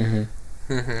characters. Mm-hmm.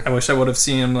 I wish I would have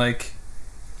seen him like.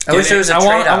 I wish there was a I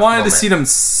trade-off wanted moment. to see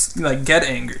them like get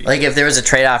angry. Like, if there was a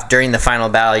trade-off during the final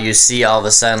battle, you see all of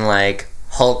a sudden, like,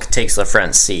 Hulk takes the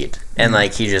front seat, and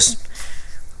like he just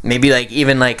maybe like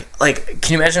even like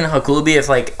can you imagine how cool it'd be if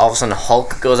like all of a sudden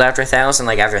Hulk goes after Thanos, and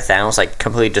like after Thanos like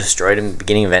completely destroyed him at the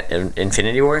beginning of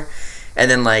Infinity War, and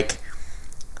then like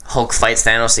Hulk fights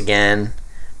Thanos again,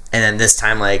 and then this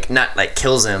time like not like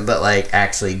kills him, but like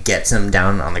actually gets him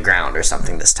down on the ground or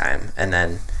something this time, and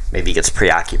then maybe he gets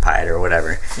preoccupied or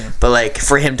whatever. But like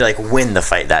for him to like win the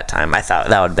fight that time, I thought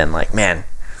that would have been like, man,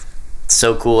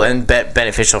 so cool and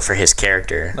beneficial for his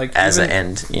character, Like, as even- an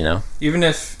end, you know. Even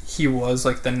if he was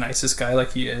like the nicest guy,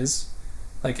 like he is,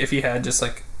 like if he had just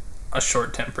like a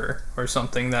short temper or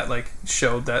something that like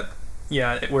showed that,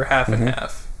 yeah, we're half and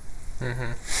half.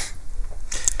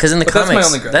 Because in the But that's my comics,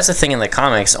 only gripe. that's the thing in the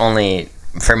comics. Only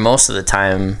for most of the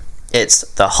time, it's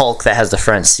the Hulk that has the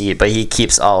front seat, but he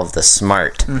keeps all of the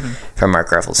smart from Mark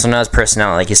Ruffalo. So now his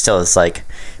personality, like he's still this like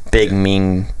big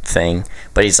mean thing,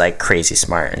 but he's like crazy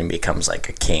smart and he becomes like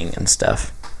a king and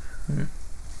stuff.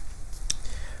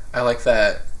 I like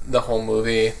that the whole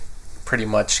movie pretty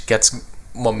much gets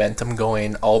momentum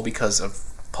going all because of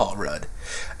Paul Rudd.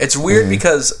 It's weird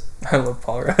because I love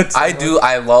Paul Rudd.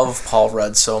 I love Paul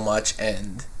Rudd so much,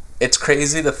 and it's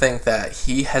crazy to think that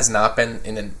he has not been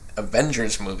in an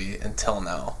Avengers movie until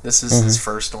now. This is his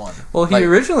first one. Well, he Like,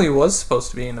 originally was supposed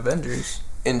to be in Avengers.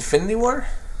 Infinity War?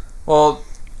 Well,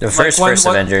 The first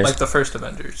Avengers. like the first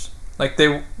Avengers. Like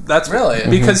that's Really?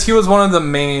 because he was one of the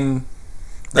main.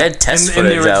 They had test in the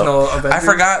footage original out. Avengers. I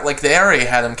forgot, like, they already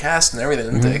had him cast and everything,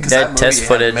 didn't they? Because They that had movie test had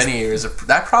footage. many years of...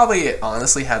 That probably,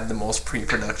 honestly, had the most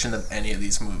pre-production of any of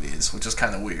these movies, which is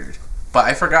kind of weird. But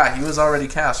I forgot, he was already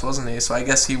cast, wasn't he? So I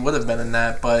guess he would have been in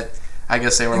that, but I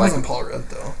guess they were He like... wasn't Paul Rudd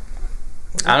though.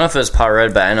 I don't know if it was Paul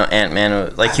Rudd, but I know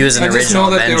Ant-Man, like he was an I just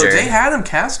original know that they were- Avenger. They had him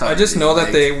cast I already. just know that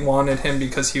like, they wanted him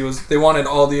because they wanted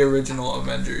all the original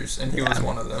Avengers, and he was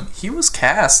one of them. He was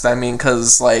cast, I mean,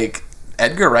 because, like,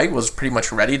 Edgar Wright was pretty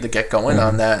much ready to get going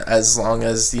on that as long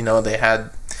as, you know, they had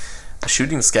a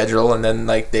shooting schedule, and then,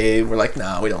 like, they were like,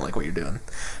 nah, we don't like what you're doing.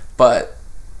 But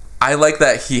I like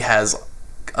that he has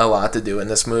a lot to do in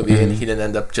this movie, and he didn't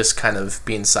end up just kind of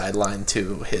being sidelined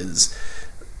to his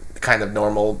kind of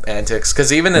normal antics,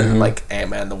 because even in, like,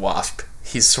 Ant-Man the Wasp,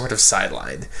 he's sort of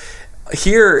sidelined.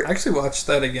 Here, I actually watched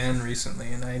that again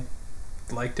recently, and I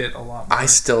liked it a lot more. I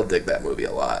still dig that movie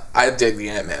a lot. I dig the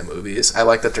Ant-Man movies. I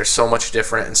like that they're so much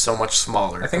different and so much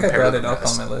smaller. I think I compared brought to it the up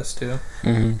rest. on my list too.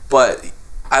 But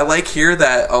I like here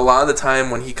that a lot of the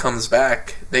time when he comes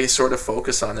back, they sort of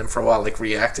focus on him for a while, like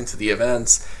reacting to the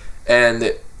events.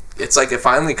 And it's like it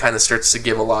finally kind of starts to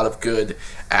give a lot of good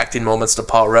acting moments to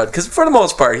Paul Rudd. Because for the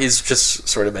most part, he's just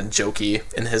sort of been jokey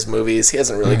in his movies. He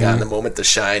hasn't really gotten a moment to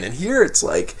shine. And here it's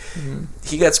like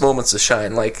he gets moments to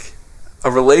shine. Like a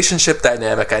relationship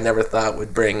dynamic I never thought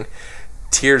would bring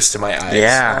tears to my eyes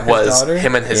Yeah. was His daughter?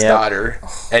 him and his Yep. daughter.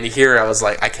 And here I was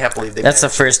like, I can't believe they That's the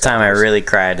managed first to time I establish- really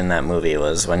cried in that movie,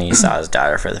 was when he saw his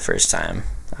daughter for the first time.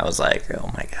 I was like,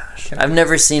 oh my gosh. I've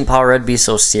never seen Paul Rudd be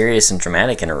so serious and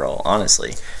dramatic in a role,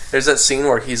 honestly. There's that scene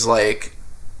where he's like,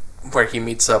 where he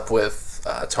meets up with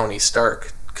Tony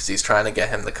Stark because he's trying to get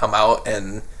him to come out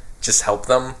and just help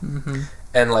them,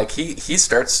 and like he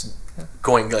starts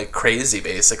going like crazy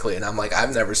basically, and I'm like,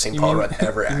 I've never seen Paul Rudd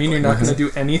ever act. You mean you're like not going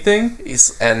to do anything?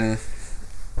 and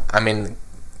I mean,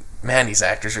 man, these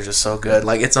actors are just so good.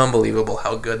 Like, it's unbelievable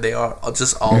how good they are.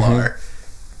 Just all are.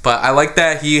 But I like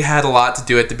that he had a lot to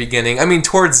do at the beginning. I mean,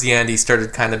 towards the end, he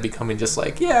started kind of becoming just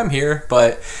like, yeah, I'm here.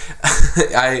 But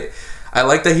I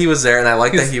like that he was there, and I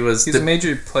like that he was He's a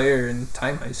major player in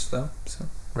Time Heist, though. So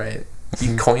right.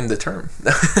 He coined the term.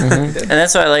 And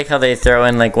that's why I like how they throw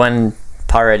in, like, when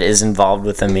Paul Rudd is involved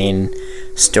with the main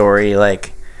story,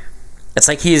 like, it's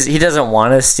like he doesn't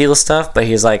want to steal stuff, but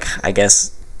he's like, I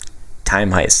guess,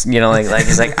 time heist. You know, like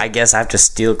he's like, I guess I have to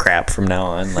steal crap from now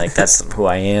on. Like, that's who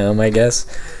I am, I guess.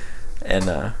 And,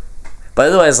 but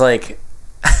otherwise, like,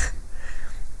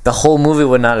 the whole movie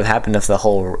would not have happened if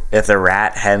the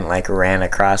rat hadn't, like, ran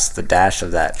across the dash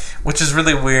of that. Which is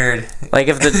really weird. Like,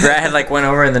 if the rat had, like, went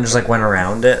over and then just, like, went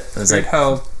around it. It was weird like,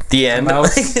 how the end.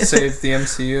 Mouse saved the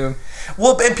MCU.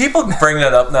 Well, and people bring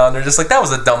that up now, and they're just like, that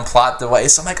was a dumb plot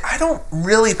device. I'm like, I don't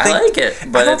really think... I like it,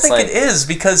 but I don't it's think like, it is,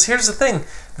 because here's the thing.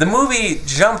 The movie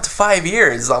jumped 5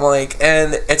 years. I'm like,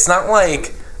 and it's not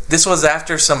like this was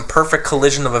after some perfect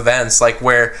collision of events, like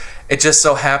where it just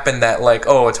so happened that, like,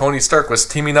 oh, Tony Stark was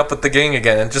teaming up with the gang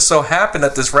again, and just so happened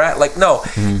that this rat, like, no,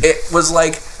 it was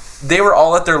like they were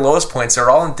all at their lowest points. They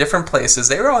were all in different places.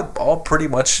 They were all pretty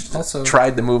much Also-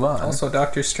 tried to move on. Also,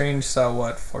 Doctor Strange saw,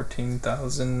 what,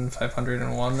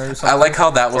 14,501 or something? I like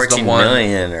how that was the 14 one.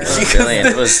 million or a billion.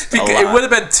 It was a It lot. would have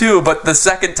been 2, but the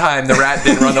second time the rat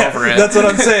didn't run over it. That's what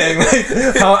I'm saying. Like,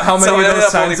 how many So it of ended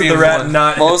those up only times did being the rat one.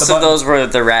 not Most hit of the those were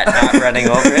the rat not running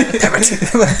over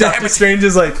it, like, Doctor Strange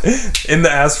is, like, in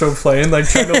the astral plane, like,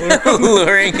 trying to lure him.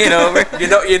 luring it over.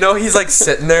 You know, he's like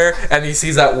sitting there and he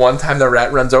sees that one time the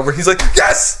rat runs over. He's like,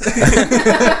 yes!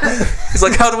 He's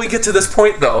like, how do we get to this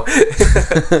point though?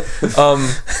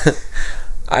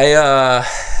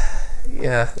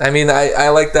 Yeah, I mean, I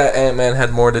like that Ant-Man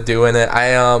had more to do in it.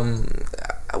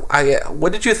 I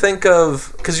what did you think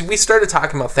of? Because we started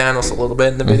talking about Thanos a little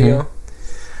bit in the video.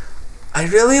 I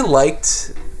really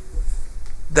liked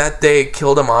that they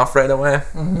killed him off right away,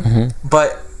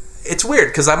 but it's weird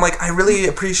because I'm like, I really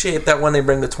appreciate that when they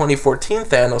bring the 2014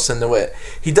 Thanos into it,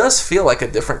 he does feel like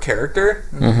a different character.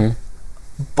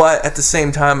 But at the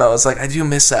same time, I was like, I do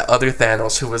miss that other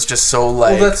Thanos who was just so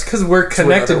like. Well, that's because we're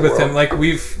connected with world. him. Like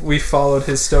we followed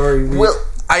his story. Well,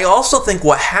 I also think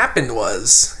what happened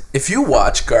was, if you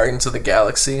watch Guardians of the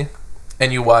Galaxy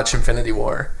and you watch Infinity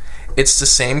War, it's the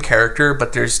same character,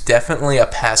 but there's definitely a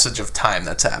passage of time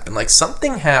that's happened. Like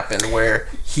something happened where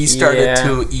he started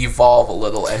to evolve a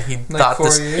little, and he thought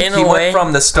this. In He a went way,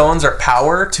 from the stones are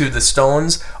power to the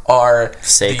stones are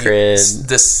Sacred.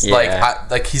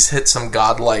 Like he's hit some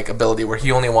godlike ability where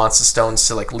he only wants the stones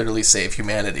to like literally save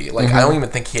humanity. Like I don't even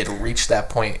think he had reached that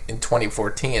point in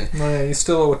 2014. No, yeah, he's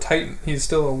still a titan. He's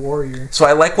still a warrior. So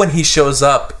I like when he shows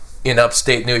up in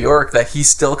upstate New York that he's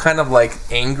still kind of like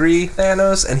angry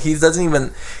Thanos, and he doesn't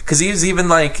even, because he's even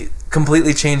like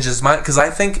completely changed his mind. Because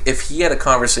I think if he had a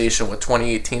conversation with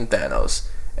 2018 Thanos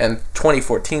and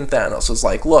 2014 Thanos was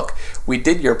like, look, we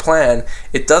did your plan,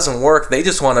 it doesn't work, they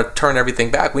just want to turn everything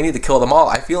back, we need to kill them all,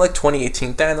 I feel like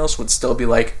 2018 Thanos would still be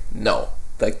like, no,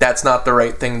 like that's not the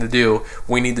right thing to do,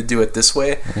 we need to do it this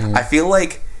way. I feel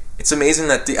like it's amazing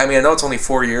that I know it's only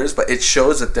 4 years, but it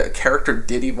shows that the character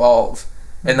did evolve,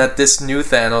 and that this new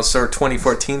Thanos, or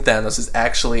 2014 Thanos, is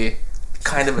actually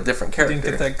kind of a different character. He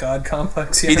didn't get that god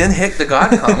complex yet. He didn't hit the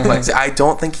god complex. I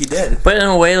don't think he did. but in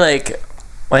a way, like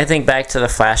when I think back to the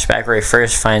flashback where he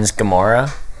first finds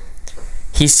Gamora,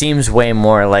 he seems way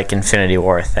more like Infinity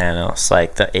War Thanos,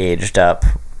 like the aged up,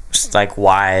 like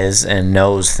wise and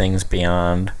knows things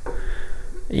beyond.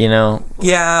 You know?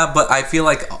 Yeah, but I feel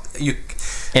like you.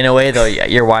 In a way, though,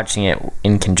 you're watching it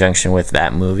in conjunction with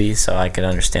that movie, so I could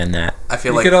understand that. I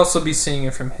feel You like could also be seeing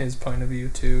it from his point of view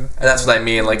too. and that's what I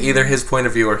mean. Like either his point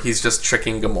of view, or he's just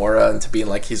tricking Gamora into being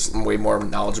like he's way more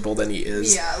knowledgeable than he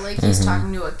is. Yeah, like he's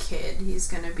talking to a kid. He's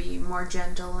gonna be more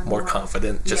gentle and More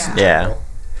confident. Just in Yeah. general.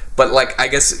 But like I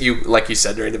guess like you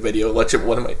said during the video,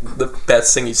 the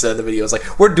best thing you said in the video was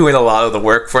like, we're doing a lot of the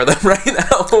work for them right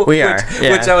now. We are,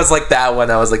 yeah. Which I was like, that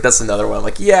one I was like, that's another one. I'm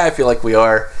like, yeah, I feel like we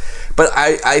are. But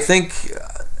I think,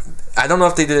 I don't know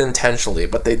if they did it intentionally,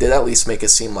 but they did at least make it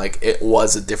seem like it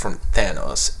was a different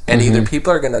Thanos. And either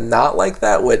people are going to not like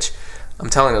that, which I'm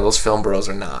telling you, those film bros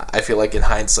are not. I feel like in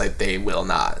hindsight, they will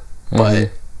not.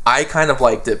 But I kind of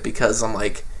liked it because I'm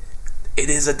like, it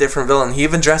is a different villain. He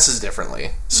even dresses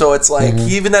differently. So it's like,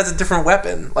 he even has a different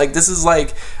weapon. Like, this is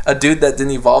like a dude that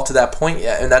didn't evolve to that point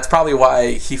yet. And that's probably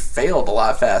why he failed a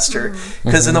lot faster.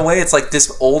 Because in a way, it's like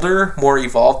this older, more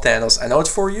evolved Thanos. I know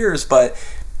it's 4 years, but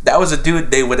that was a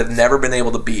dude they would have never been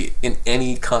able to beat in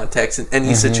any context, in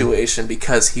any situation,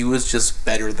 because he was just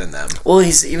better than them. Well,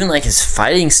 he's even like his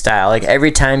fighting style. Like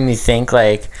every time you think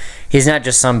like he's not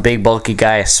just some big bulky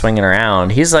guy swinging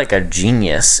around. He's like a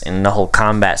genius in the whole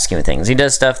combat scheme of things. He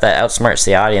does stuff that outsmarts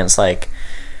the audience. Like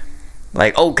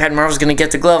oh, Captain Marvel's gonna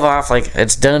get the glove off. Like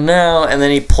it's done now, and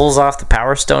then he pulls off the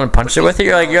Power Stone and punches it with it.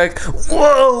 You're like,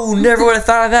 whoa! Never would have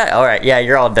thought of that. All right, yeah,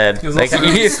 you're all dead. He was Like also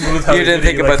really smooth how you he didn't did it.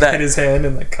 think He, about like, that. hit his hand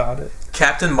and like caught it.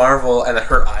 Captain Marvel and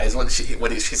her eyes when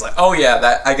she's like, oh yeah,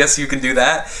 that I guess you can do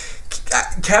that.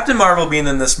 Captain Marvel being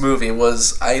in this movie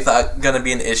was, I thought, gonna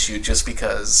be an issue just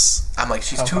because I'm like,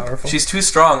 she's too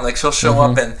strong. Like she'll show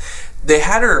up, and they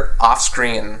had her off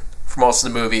screen for most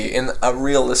of the movie in a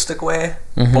realistic way.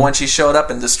 But when she showed up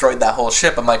and destroyed that whole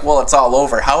ship, I'm like, well, it's all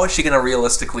over. How is she gonna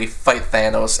realistically fight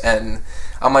Thanos? And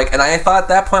I'm like, and I thought at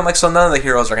that point, I'm like, so none of the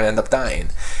heroes are gonna end up dying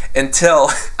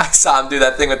until I saw him do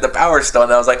that thing with the Power Stone.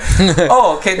 And I was like,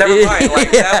 oh, okay, never mind.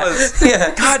 Like that was,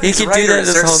 God, these You could do that writers,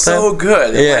 this they're whole so time.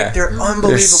 good. Yeah. Like, they're unbelievably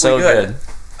They're so good.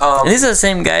 And these are the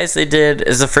same guys they did.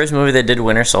 Is the first movie they did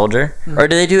Winter Soldier, or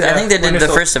did they do? I think they did Winter the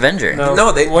Soldier. first Avenger.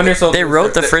 No, Winter Soldier. They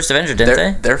wrote the first Avenger, didn't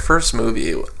they? Their first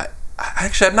movie.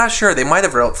 Actually, I'm not sure. They might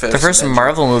have wrote The first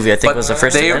Marvel movie, I think, was the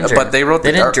first Avenger. But they wrote. They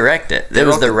didn't Dark, direct it. they It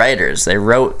was wrote the the- writers. They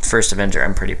wrote First Avenger.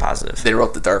 I'm pretty positive. They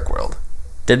wrote the Dark World.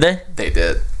 Did they? They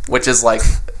did, which is like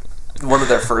one of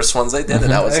their first ones they did,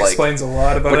 and I was That like, explains a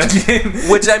lot about Which- Endgame.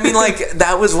 which I mean, like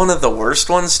that was one of the worst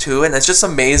ones too, and it's just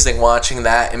amazing watching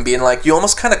that and being like, you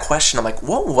almost kind of question. I'm like,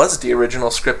 what was the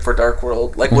original script for Dark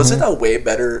World? Like, was it a way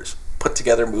better put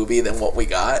together movie than what we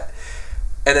got?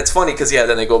 And it's funny because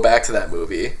then they go back to that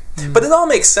movie, but it all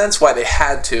makes sense why they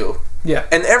had to. Yeah.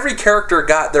 And every character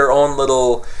got their own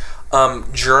little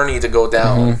journey to go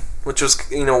down, which was,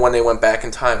 when they went back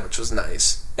in time, which was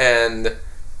nice. And,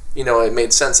 it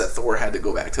made sense that Thor had to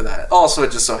go back to that. Also,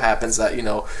 it just so happens that,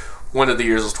 one of the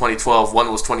years was 2012,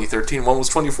 one was 2013, one was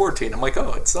 2014. I'm like,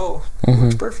 oh, it's all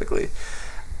works perfectly.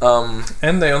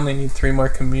 And they only need 3 more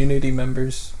Community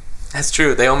members. That's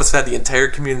true. They almost had the entire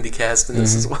Community cast in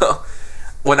this as well.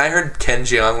 When I heard Ken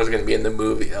Jeong was going to be in the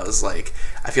movie, I was like,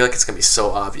 I feel like it's going to be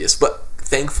so obvious. But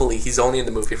thankfully, he's only in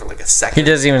the movie for like a second. He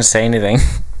doesn't even say anything.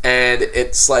 And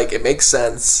it's like, it makes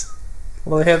sense.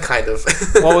 Well, they have Kind of.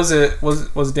 what was it?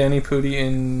 Was Danny Pudi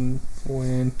in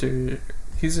Winter?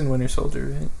 He's in Winter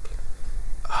Soldier, right?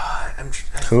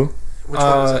 Who? Which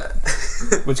one was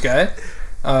that? Which guy?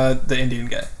 The Indian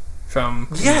guy from.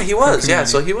 Yeah, he from was. Yeah,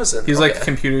 Community. so he was in. He was like a okay.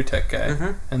 computer tech guy,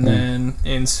 Mhm. and then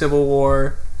in Civil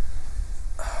War,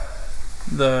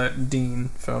 the dean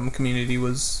from Community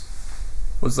was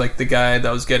like the guy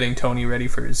that was getting Tony ready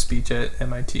for his speech at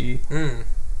MIT.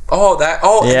 Oh, that.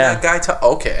 Oh, and Yeah. that guy.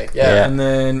 Okay, yeah. Yeah. And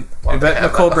then Well, Yvette yeah,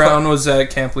 Nicole but- Brown was at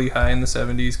Camp Lehigh in the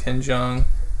 70s. Ken Jeong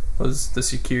was the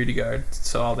security guard.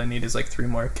 So all they need is like 3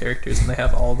 more characters, and they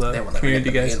have all the They will never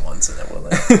Community get the guys. main ones in it, will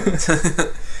they?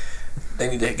 They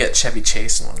need to get Chevy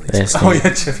Chase in one of these. Yes. Oh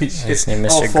yeah, Chevy His Chase. name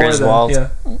All Mr. 4 of them, Griswold. yeah.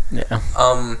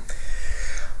 Yeah.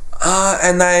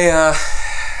 And I,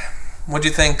 what'd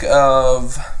you think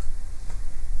of?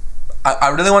 I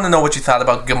really want to know what you thought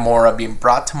about Gamora being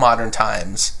brought to modern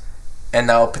times, and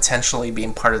now potentially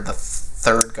being part of the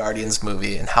 3rd Guardians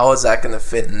movie, and how is that going to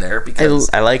fit in there? Because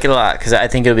I like it a lot because I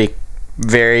think it'll be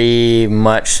very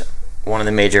much one of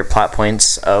the major plot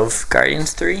points of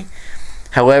Guardians 3.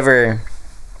 However,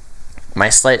 my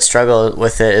slight struggle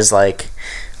with it is like,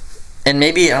 and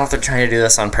maybe I don't know if they're trying to do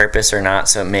this on purpose or not,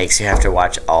 so it makes you have to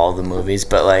watch all the movies,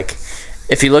 but like,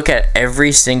 if you look at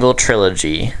every single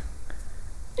trilogy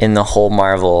in the whole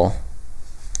Marvel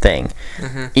thing,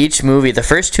 each movie, the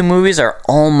first 2 movies are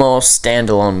almost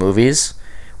standalone movies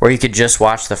where you could just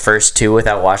watch the first 2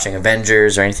 without watching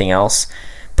Avengers or anything else.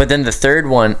 But then the 3rd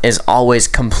one is always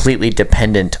completely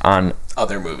dependent on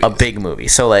other movies. a big movie.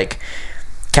 So like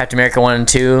Captain America 1 and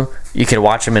 2, you could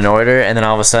watch them in order, and then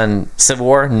all of a sudden Civil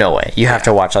War, no way. You have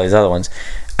to watch all these other ones.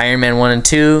 Iron Man 1 and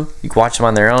 2, you can watch them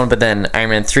on their own, but then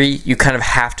Iron Man 3, you kind of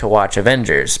have to watch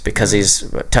Avengers because he's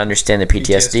to understand the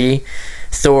PTSD.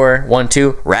 Thor 1,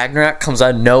 2, Ragnarok comes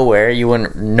out of nowhere. You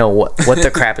wouldn't know what the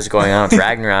crap is going on with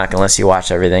Ragnarok unless you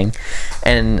watch everything.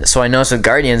 And so I noticed with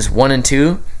Guardians 1 and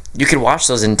 2, you could watch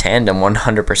those in tandem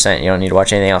 100%. You don't need to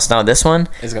watch anything else. Now this one,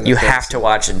 It's gonna you fix have to it.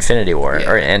 watch Infinity War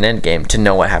Yeah. or and Endgame to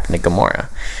know what happened to Gamora.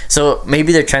 So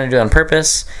maybe they're trying to do it on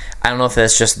purpose. I don't know if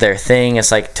that's just their thing.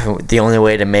 It's like the only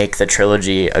way to make the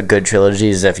trilogy a good trilogy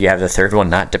is if you have the 3rd one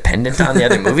not dependent on the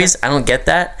other movies. I don't get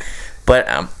that, but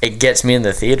it gets me in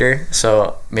the theater.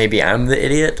 So maybe I'm the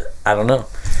idiot. I don't know.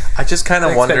 I just kind I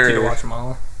of expect you to wonder. watch them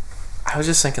all. I was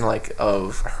just thinking like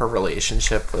of her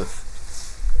relationship with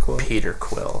Cool. Peter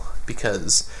Quill,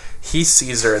 because he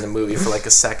sees her in the movie for like a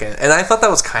second, and I thought that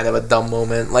was kind of a dumb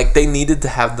moment. Like they needed to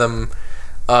have them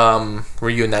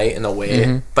reunite in a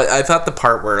way, but I thought the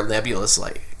part where Nebula's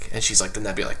like, and she's like, the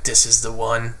Nebula, like, this is the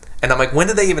one, and I'm like, when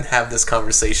did they even have this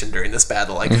conversation during this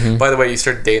battle? Like, by the way, you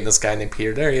started dating this guy named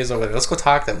Peter. There he is over there. Let's go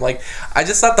talk to him. Like, I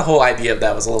just thought the whole idea of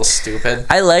that was a little stupid.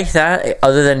 I like that.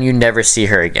 Other than you never see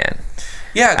her again.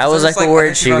 Yeah, 'cause I was it's like, where'd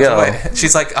and she runs go? away.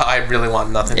 She's like, oh, I really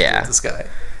want nothing to do Yeah. with this guy.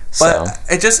 So But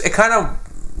it kind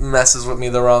of messes with me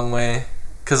the wrong way,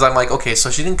 because I'm like, okay, so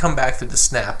she didn't come back through the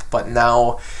snap, but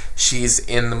now she's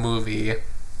in the movie,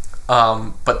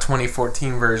 but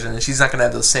 2014 version, and she's not gonna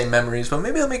have those same memories. But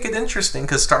maybe it'll make it interesting,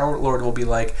 because Star-Lord will be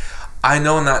like, I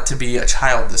know not to be a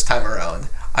child this time around.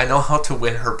 I know how to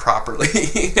win her properly.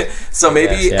 So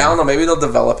maybe Yes, yeah. I don't know. Maybe they'll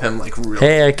develop him like really.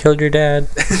 hey, I killed your dad.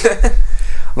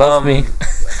 Love me.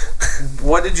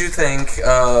 What did you think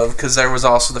of? Because there was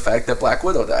also the fact that Black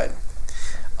Widow died.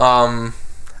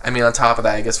 I mean, on top of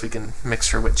that, I guess we can mix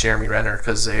her with Jeremy Renner,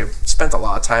 because they spent a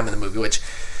lot of time in the movie. Which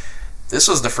this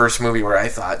was the first movie where I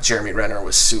thought Jeremy Renner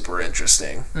was super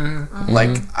interesting.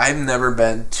 Like I've never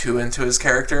been too into his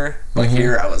character, but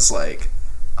here I was like,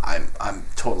 I'm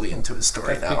totally into his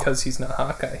story That's now. because he's not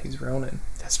Hawkeye, he's Ronan.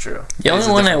 That's true. The only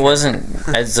one I wasn't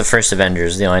as the first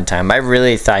Avengers. The only time I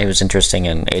really thought he was interesting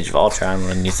in Age of Ultron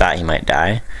when you thought he might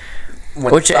die.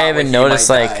 Which I even noticed,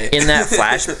 like in that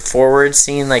flash forward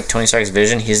scene, like Tony Stark's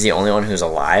vision, he's the only one who's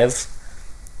alive.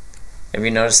 Have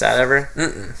you noticed that ever?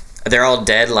 Mm-mm. They're all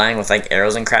dead, lying with like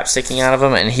arrows and crap sticking out of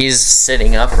him, and he's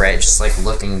sitting upright, just like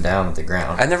looking down at the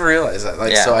ground. I never realized that.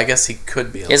 Like, Yeah. so I guess he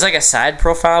could be. He has like a side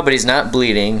profile, but he's not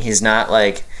bleeding. He's not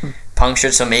like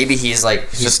punctured, so maybe he's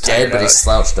just dead, tired but out. he's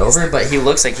slouched over. But he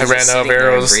looks like he's I just ran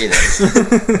out of sitting there and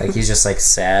arrows. breathing. Like he's just like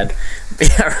sad.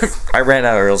 Yeah, I ran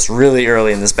out of arrows really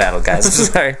early in this battle, guys. I'm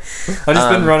sorry. I've just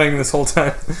been running this whole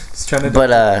time. Just trying to.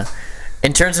 But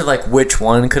in terms of like which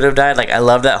one could have died, like I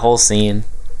love that whole scene,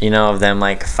 you know, of them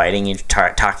like fighting,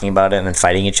 talking about it, and then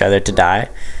fighting each other to die.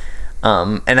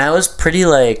 And I was pretty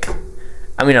like,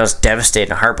 I mean, I was devastated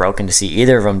and heartbroken to see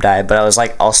either of them die, but I was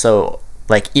like also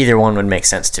like either one would make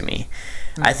sense to me.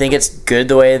 I think it's good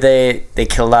the way they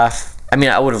killed off. I mean,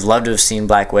 I would have loved to have seen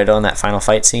Black Widow in that final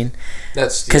fight scene.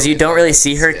 That's because you don't really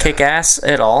see her kick ass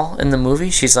at all in the movie.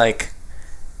 She's like,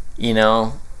 you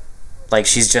know, like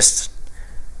she's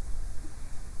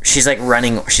like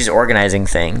running, she's organizing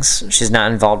things. She's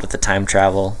not involved with the time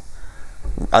travel.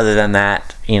 Other than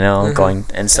that, you know, going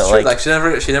and so like she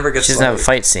never gets. She doesn't have a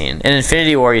fight scene. In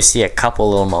Infinity War, you see a couple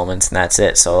little moments, and that's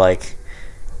it. So like,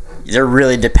 they're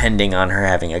really depending on her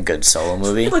having a good solo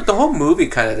movie. Like the whole movie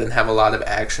kind of didn't have a lot of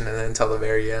action in it until the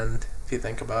very end. If you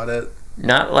think about it,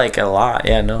 not like a lot,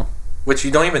 yeah, no. Which you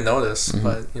don't even notice,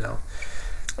 but you know.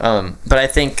 But I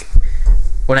think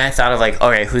when I thought of like,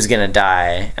 okay, who's gonna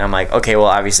die? And I'm like, okay, well,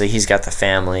 obviously he's got the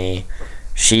family.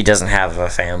 She doesn't have a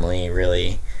family,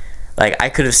 really. Like, I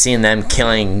could have seen them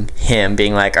killing him,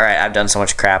 being like, all right, I've done so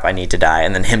much crap, I need to die,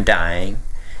 and then him dying,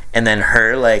 and then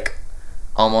her like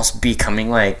almost becoming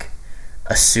like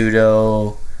a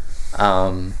pseudo, I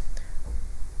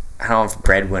don't know if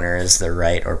breadwinner is the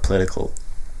right or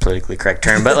politically correct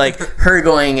term, but like her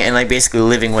going and like basically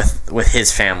living with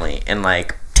his family and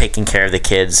like taking care of the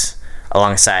kids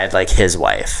alongside like his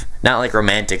wife, not like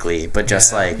romantically, but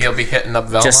just like he'll be hitting up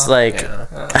Velma, just like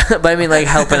but I mean like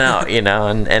helping out, you know,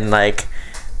 and like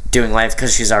doing life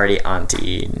because she's already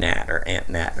Auntie Nat or Aunt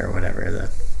Nat or whatever,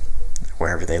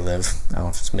 wherever they live. I don't know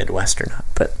if it's Midwest or not,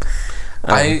 but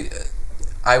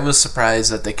I was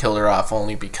surprised that they killed her off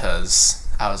only because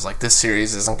I was like, this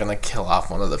series isn't gonna kill off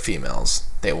one of the females.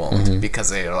 They won't, because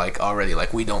they're like already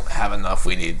like, we don't have enough,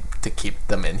 we need to keep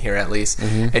them in here at least.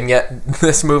 And yet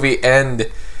this movie and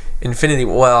Infinity,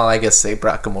 well, I guess they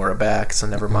brought Gamora back, so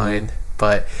never mind.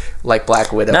 But like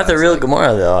Black Widow, not the real like,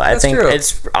 Gamora though. I think true.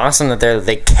 It's awesome that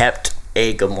they kept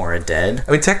a Gamora dead.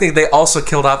 I mean, technically they also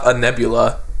killed off a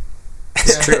Nebula.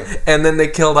 It's true. And then they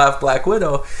killed off Black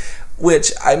Widow,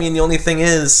 which, I mean, the only thing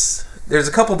is, there's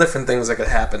a couple different things that could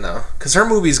happen now, because her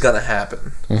movie's gonna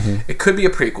happen. It could be a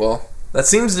prequel. That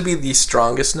seems to be the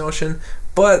strongest notion,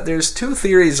 but there's two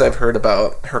theories I've heard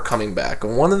about her coming back,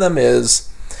 and one of them is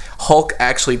Hulk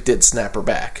actually did snap her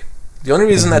back. The only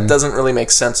reason that doesn't really make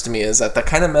sense to me is that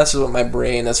kind of messes with my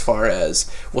brain as far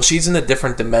as, well, she's in a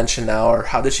different dimension now, or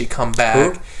how did she come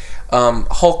back?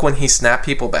 Hulk, when he snapped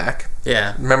people back,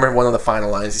 Yeah. remember one of the final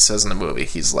lines he says in the movie,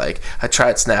 he's like, I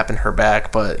tried snapping her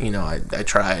back, but, you know, I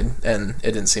tried, and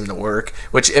it didn't seem to work.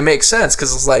 Which, it makes sense,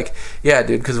 because it's like, yeah,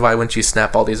 dude, because why wouldn't you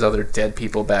snap all these other dead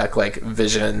people back, like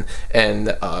Vision and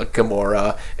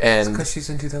Gamora, and... Because she's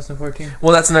in 2014.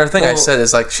 Well, that's another thing I Well, said,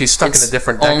 is like, she's stuck in It's a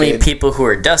different decade. only people who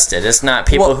are dusted. It's not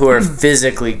people Well, who are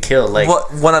physically killed. Like,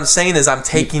 what I'm saying is I'm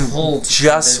taking pulled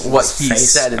just what he face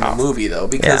said in the off. movie, though,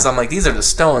 because Yeah. I'm like, these are the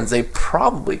stones. They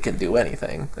probably can do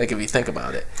anything, like, if you think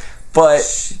about it. But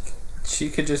She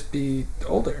could just be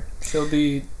older.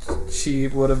 She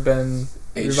would have been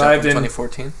aged revived up in in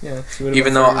 2014. Yeah, she would have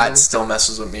Even been though 30 years it old. still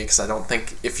messes with me, because I don't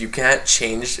think if you can't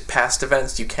change past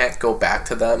events, you can't go back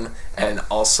to them and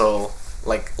also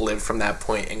like live from that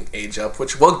point and age up.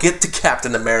 Which we'll get to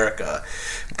Captain America,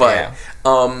 but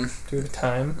due to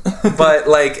time. but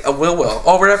like we'll.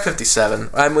 Oh, we're at 57.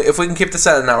 If we can keep this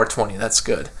at an hour 20, that's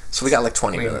good. So we got like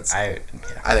 20 minutes. I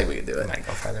think we can do it. might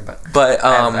go further, but But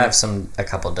I have a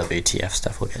couple WTF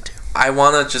stuff we'll get to. I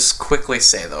want to just quickly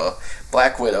say, though,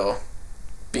 Black Widow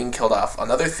being killed off,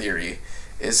 another theory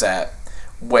is that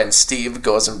when Steve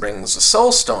goes and brings the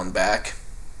Soul Stone back,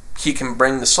 he can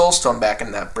bring the Soul Stone back,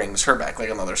 and that brings her back, like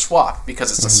another swap,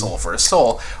 because it's a soul for a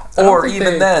soul. I don't Or think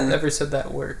even they then... never said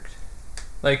that worked.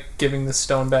 Like, giving the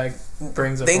stone back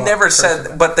brings a They black never person said,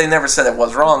 back. but they never said it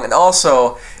was wrong. And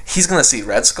also, he's gonna see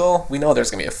Red Skull. We know there's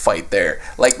gonna be a fight there.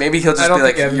 Like maybe he'll just I don't be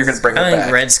like, think "You're gonna bring her I think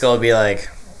back." Red Skull would be like,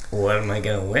 what am I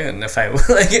gonna win if I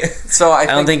like? So I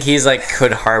don't think he's like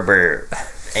could harbor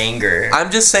anger. I'm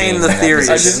just saying being the in that theories.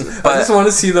 position. I but just want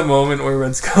to see the moment where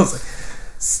Red Skull's like,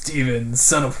 Steven,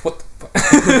 son of what the fuck?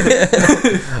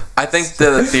 I think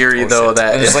the theory though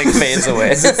that it just like fades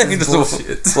away. It just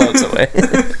bullshit. floats away.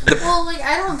 Well, like,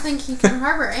 I don't think he can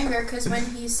harbor anger, because when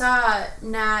he saw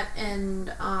Nat and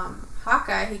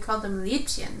Hawkeye, he called them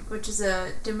Liebchen, which is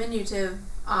a diminutive,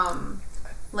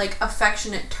 like,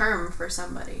 affectionate term for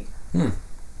somebody.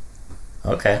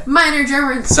 Okay. Minor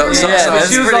German. So Yeah, but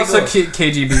that's she was pretty also cool.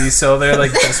 KGB, so they're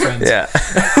like best friends. Yeah.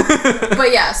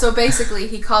 But yeah, so basically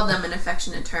he called them an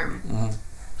affectionate term.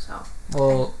 So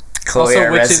Well, Chloe, Also,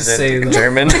 our witches resident say-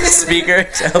 German speaker,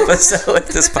 to help us out with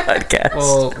this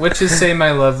podcast. witches say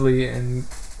my lovely, and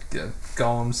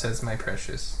Gollum says "my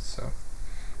precious." So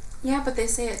Yeah, but they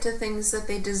say it to things that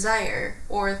they desire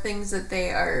or things that they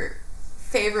are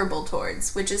favorable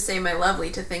towards, which is say "my lovely"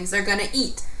 to things they're gonna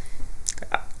eat.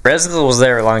 Rezgul was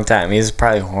there a long time. He's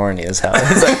probably horny as hell.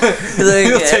 He's like,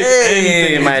 He'll take hey,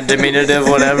 anything. my diminutive,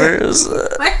 whatever.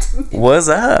 What? What's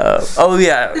up? Oh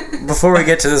yeah. Before we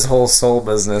get to this whole soul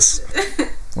business,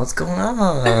 what's going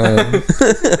on?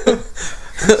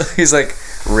 He's like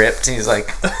ripped. And he's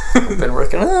like, I've been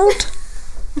working out.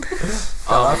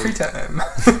 free time.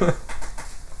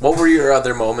 What were your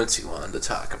other moments you wanted to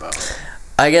talk about?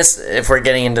 I guess if we're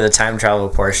getting into the time travel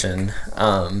portion,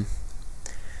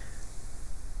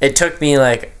 it took me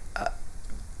like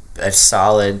a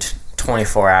solid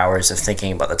 24 hours of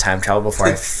thinking about the time travel before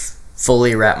I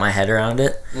fully wrapped my head around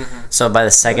it. So by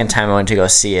the second time I went to go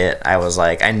see it, I was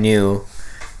like, I knew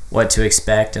what to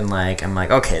expect, and like I'm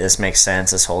like, okay, this makes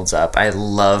sense, this holds up. I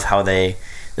love how this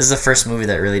is the first movie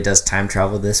that really does time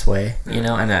travel this way, you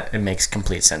know, and it makes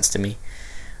complete sense to me.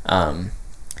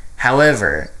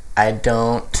 However, I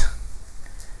don't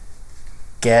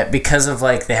get, because of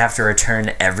like they have to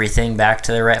return everything back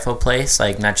to their rightful place,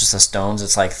 like not just the stones,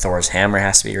 it's like Thor's hammer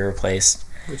has to be replaced,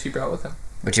 Which he brought with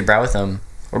him.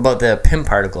 What about the Pym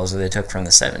particles that they took from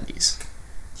the 70s?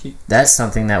 That's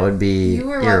something that would be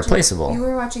irreplaceable. You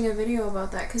were watching a video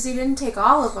about that because he didn't take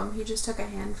all of them. He just took a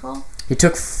handful. He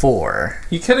took 4.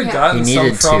 He could have Yeah. gotten He some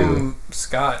needed from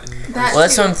Scott. That Well,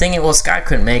 that's too. what I'm thinking. Well, Scott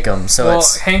couldn't make them, so Well,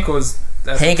 it's Hank was.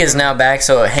 Hank is now back,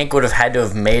 so Hank would have had to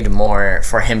have made more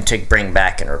for him to bring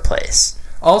back and replace.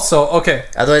 Also, okay.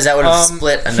 Otherwise, that would have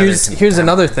split another. Here's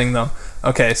another thing, though.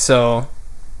 Okay, so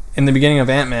in the beginning of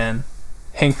Ant-Man,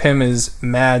 Hank Pym is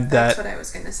mad That's that what I was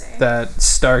gonna say.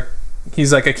 Stark.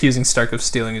 He's like accusing Stark of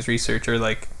stealing his research, or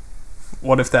like,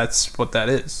 what if that's what that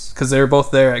is? Because they were both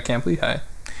there at Camp Lehigh.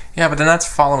 Yeah, but then that's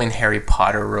following Harry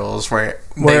Potter rules where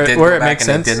Where they did it go back makes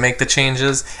and sense. they did make the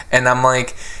changes, and I'm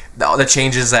like, the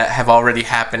changes that have already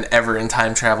happened ever in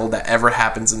time travel that ever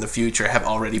happens in the future have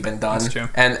already been done. That's true.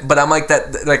 But I'm like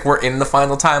that, like we're in the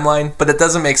final timeline, but it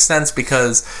doesn't make sense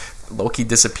because Loki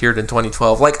disappeared in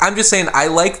 2012. Like I'm just saying, I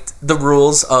liked the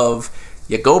rules of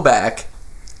you go back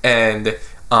and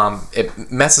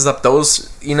it messes up those,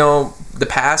 the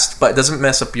past, but it doesn't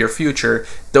mess up your future.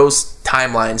 Those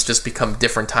timelines just become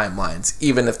different timelines,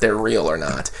 even if they're real or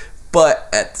not. But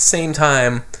at the same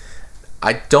time,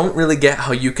 I don't really get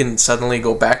how you can suddenly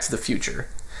go back to the future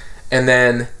and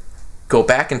then go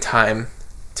back in time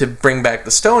to bring back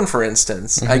the stone, for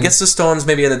instance. I guess the stone's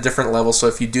maybe at a different level, so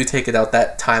if you do take it out,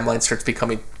 that timeline starts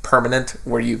becoming permanent,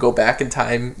 where you go back in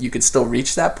time, you could still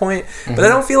reach that point. But I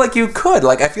don't feel like you could.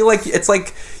 Like, I feel like it's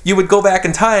like you would go back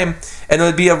in time and it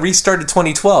would be a restart of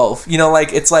 2012.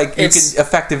 Like, it's like you can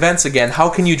affect events again. How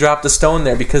can you drop the stone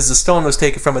there? Because the stone was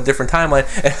taken from a different timeline.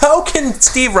 And how can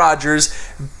Steve Rogers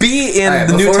be in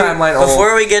the new timeline?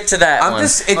 Before we get to that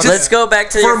let's go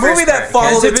back to for your a movie first that part.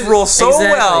 follows its rules so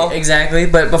well. Exactly,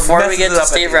 but before we messes get it to up at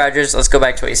Steve the end. Rogers, let's go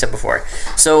back to what you said before.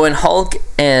 So when Hulk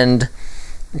and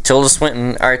Tilda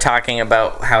Swinton are talking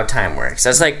about how time works,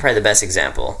 that's like probably the best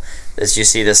example. Is you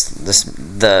see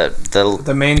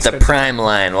the main the prime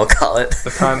line, we'll call it, The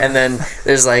prime- and then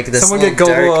there's like this Someone little get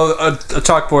Gogo dark, a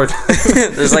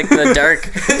chalkboard. there's like the dark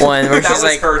one where That she's was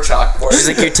like her chalkboard. she's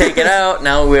like, you take it out,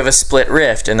 now we have a split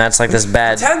rift, and that's like this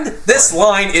bad. Pretend this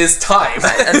line is time.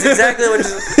 That's exactly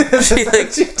what she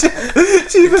like.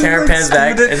 Camera pans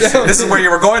back, and This is where you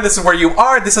were going. This is where you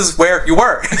are. This is where you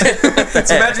were.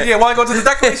 So imagine you want to go to the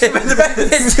decoration room.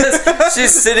 it's just,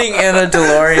 she's sitting in a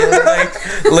DeLorean,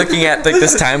 like looking at like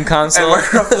this time And console. Mark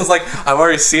Ruffalo's like, I've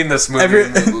already seen this movie.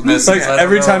 Miss. I don't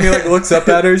every know." time he looks up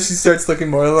at her, she starts looking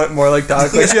more like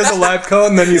Doc. Like she has a lab coat,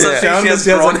 and then he looks down, she and has she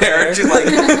has grown a hair. hair. And she's like,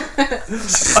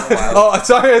 Oh, I'm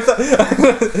sorry.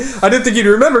 I didn't think you'd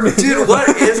remember me. Dude, what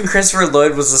if Christopher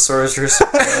Lloyd was the Sorcerer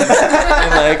Supreme?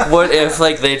 And like, what if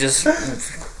like they just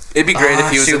it'd be great if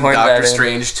he was in shoehorn that Doctor in.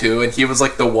 Strange too, and he was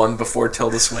like the one before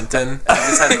Tilda Swinton. He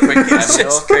just had a quick It's cameo.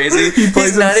 just crazy. He's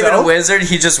plays not even a himself? wizard.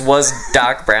 He just was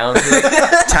Doc Brown. He,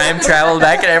 like, time traveled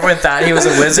back, and everyone thought he was a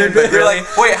wizard, but You're really,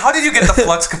 like, wait, how did you get the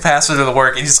flux capacitor to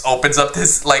work? And he just opens up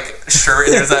his like shirt,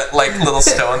 and there's that like little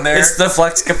stone there. it's the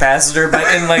flux capacitor, but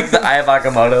in like the Eye of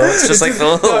Agamotto. It's just like the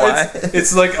little Y.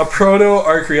 It's like a proto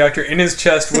arc reactor in his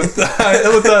chest with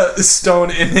the stone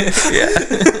in it.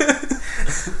 Yeah.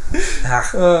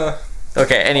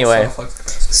 Okay. Anyway.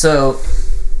 So,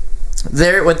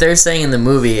 what they're saying in the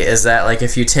movie is that like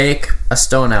if you take a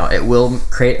stone out, it will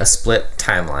create a split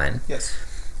timeline. Yes.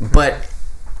 But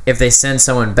if they send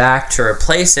someone back to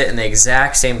replace it in the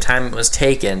exact same time it was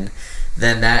taken,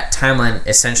 then that timeline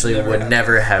essentially would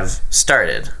never have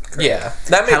started. Yeah,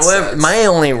 that makes However, sense. my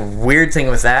only weird thing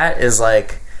with that is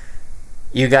like,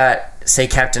 you got, say,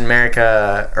 Captain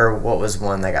America, or what was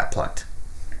one that got plucked?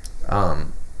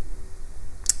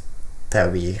 That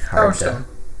would be hard Power to. Stone.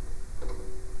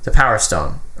 The Power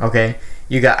Stone. Okay,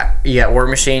 you got War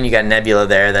Machine, you got Nebula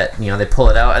there that they pull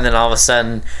it out, and then all of a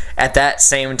sudden at that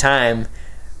same time,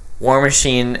 War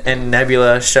Machine and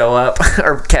Nebula show up,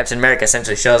 or Captain America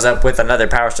essentially shows up with another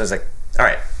Power Stone. It's like, all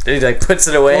right, he like puts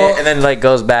it away Well, and then like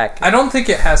goes back. I don't think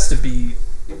it has to be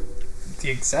the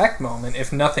exact moment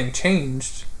if nothing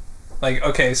changed. Like,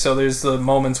 okay, so there's the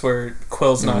moments where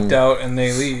Quill's knocked out and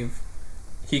they leave.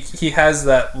 He has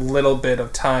that little bit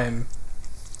of time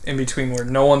in between where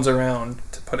no one's around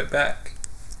to put it back.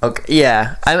 Okay,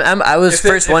 yeah, I was If it-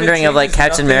 first if it wondering of like changes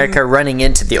Captain nothing- America running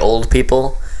into the old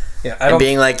people Yeah, and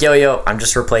being like, yo, I'm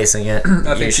just replacing it. I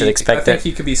You think should I expect think it.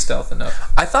 he could be stealth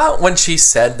enough. I thought when she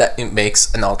said that it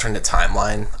makes an alternate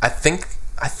timeline, I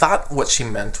thought what she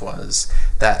meant was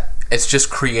that it's just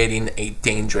creating a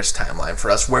dangerous timeline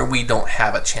for us where we don't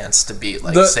have a chance to beat,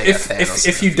 like, say, If Thanos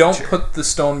if in you the don't future. put the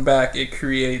stone back, it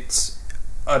creates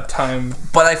a time.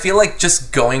 But I feel like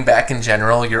just going back in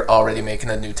general, you're already making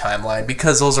a new timeline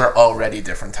because those are already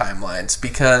different timelines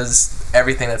because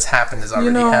everything that's happened has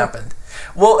already happened.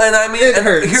 Well, and I mean, It and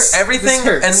hurts. here everything, This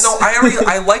hurts. and no,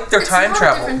 I like their It's time not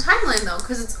travel. a different timeline though,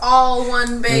 because it's all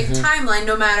one big timeline.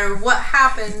 No matter what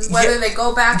happens, whether Yeah. they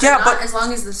go back Yeah, or not, but- as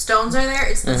long as the stones are there,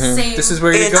 it's the same. This is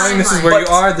where you're It's- going. This is timeline. where you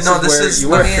But- are. This is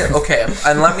where you let were. me, okay,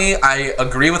 and I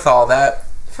agree with all that.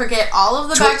 Forget all of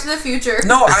the Back to the Future.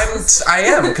 No, I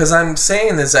am because I'm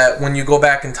saying is that when you go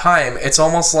back in time, it's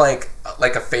almost like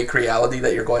a fake reality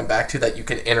that you're going back to that you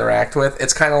can interact with.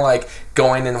 It's kind of like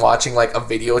going and watching like a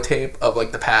videotape of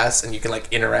like the past, and you can like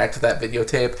interact with that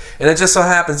videotape. And it just so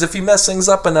happens if you mess things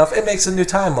up enough, it makes a new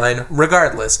timeline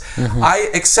regardless. I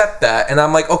accept that, and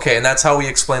I'm like, okay, and that's how we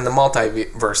explain the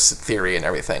multiverse theory and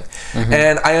everything.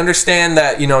 And I understand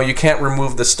that you can't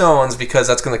remove the stones because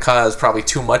that's going to cause probably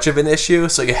too much of an issue,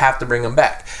 so you have to bring them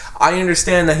back. I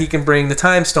understand that he can bring the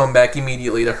time stone back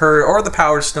immediately to her or the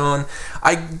power stone.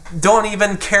 I don't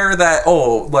even care that,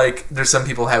 like, there's some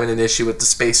people having an issue with the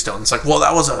space stone. It's like, well,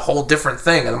 that was a whole different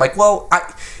thing. And I'm like, well,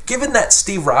 given that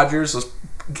Steve Rogers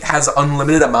has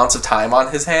unlimited amounts of time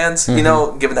on his hands,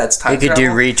 given that's time He could do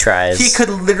travel, retries. he could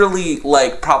literally,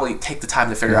 like, probably take the time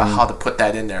to figure out how to put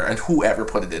that in there, and whoever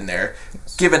put it in there,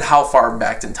 given how far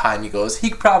back in time he goes,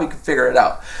 he probably could figure it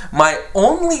out. My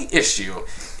only issue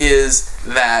is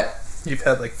that You've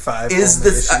had like 5. is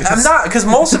this I'm not, because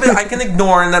most of it I can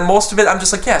ignore, and then most of it I'm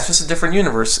just like, yeah, it's just a different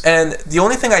universe. And the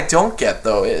only thing I don't get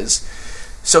though is,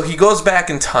 so he goes back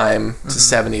in time to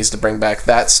 70s to bring back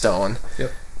that stone.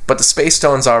 Yep. But the space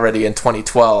stone's already in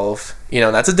 2012.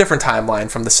 That's a different timeline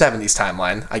from the 70s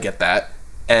timeline. I get that.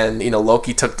 And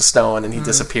Loki took the stone and he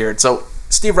disappeared. So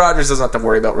Steve Rogers doesn't have to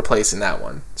worry about replacing that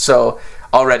one. So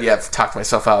already I've talked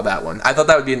myself out of that one. I thought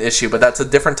that would be an issue, but that's a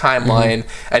different timeline,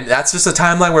 and that's just a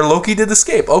timeline where Loki did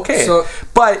escape. Okay, So-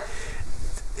 but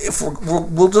if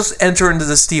we'll just enter into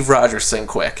the Steve Rogers thing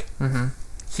quick.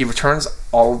 He returns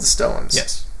all of the stones.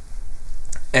 Yes.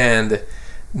 And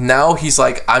now he's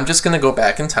like, I'm just going to go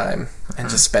back in time and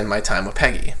just spend my time with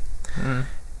Peggy.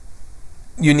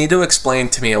 You need to explain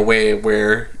to me a way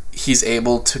where he's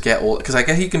able to get old, because I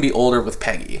guess he can be older with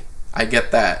Peggy. I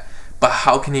get that. But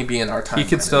how can he be in our time? He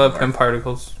could still have Pym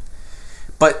particles.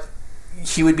 But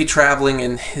he would be traveling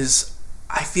in his...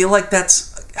 I feel like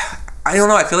that's... I don't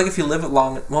know. I feel like if you live it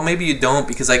long... Well, maybe you don't,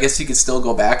 because I guess you could still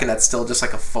go back, and that's still just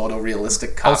like a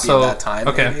photorealistic copy Also, of that time.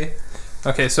 okay. Maybe.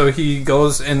 Okay, so he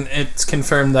goes and it's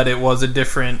confirmed that it was a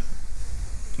different,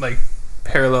 like,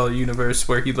 parallel universe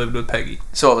where he lived with Peggy.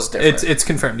 So it was different. It's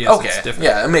confirmed. Yes, okay. it's different.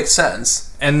 Yeah, it makes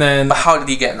sense. And then, But how did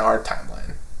he get in our timeline?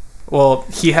 well,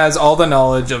 he has all the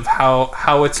knowledge of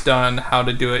how it's done, how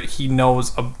to do it. He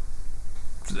knows a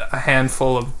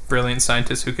handful of brilliant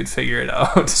scientists who could figure it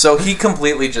out. So he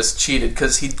completely just cheated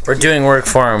because he... We're doing work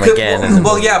for him again. in the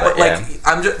Well, movie, yeah, but yeah.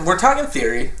 like we're talking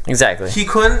theory. Exactly. He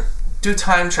couldn't do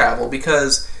time travel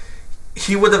because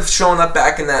he would have shown up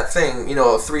back in that thing,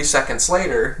 3 seconds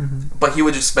later, but he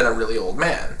would just been a really old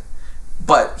man.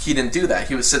 But he didn't do that.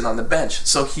 He was sitting on the bench.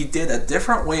 So he did a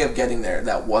different way of getting there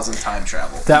that wasn't time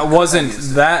travel. That wasn't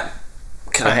that.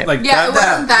 Can I, Like Yeah, it that.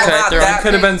 wasn't that. Can I throw that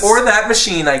could have been. or that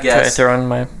machine, I can I guess. throw in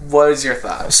my... What is your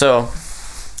thought? So,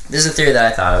 this is a theory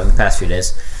that I thought of in the past few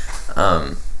days.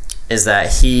 Is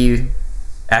that he,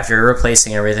 after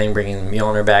replacing everything, bringing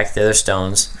Mjolnir back, the other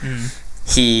stones,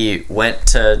 he went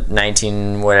to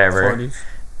 19 whatever 40s.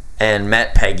 and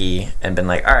met Peggy and been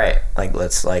like, all right, like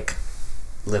let's like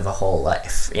live a whole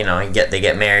life. They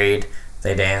get married,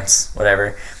 they dance,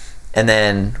 whatever, and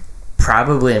then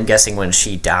probably, I'm guessing, when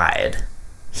she died,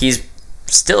 he's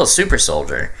still a super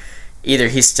soldier. Either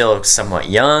he's still somewhat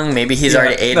young, maybe he's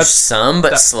already aged some,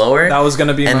 but slower. That was going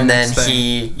to be my and then next thing.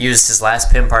 he used his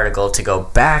last Pym particle to go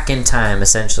back in time,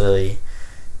 essentially,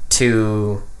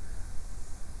 to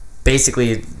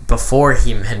basically, before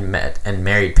he had met and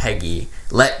married Peggy,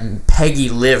 let Peggy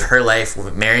live her life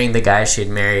with marrying the guy she had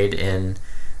married in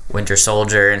Winter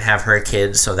Soldier and have her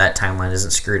kids so that timeline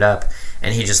isn't screwed up,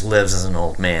 and he just lives as an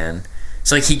old man.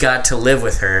 So like, he got to live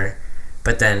with her,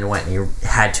 but then went and he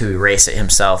had to erase it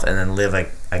himself and then live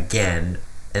again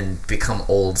and become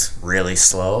old really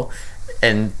slow.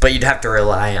 But you'd have to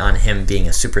rely on him being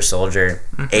a super soldier,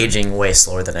 aging way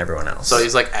slower than everyone else. So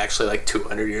he's like actually like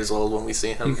 200 years old when we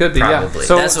see him. He could be, Probably.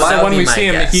 yeah. So, That would when be we my see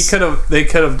him, guess. they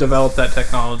could have developed that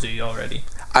technology already.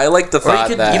 I like the Or thought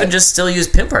he could that even just still use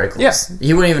Pym particles. Yeah.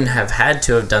 He wouldn't even have had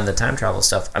to have done the time travel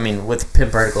stuff. I mean, with Pym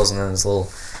particles and then his little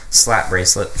slap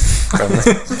bracelet from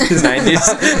the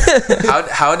 90s.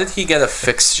 how did he get a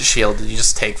fixed shield? Did you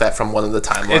just take that from one of the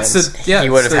timelines? He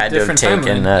would have had to have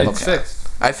taken It's fixed.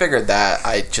 I figured that.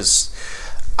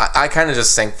 I kind of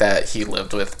just think that he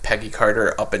lived with Peggy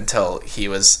Carter up until he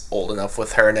was old enough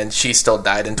with her, and then she still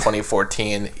died in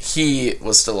 2014. He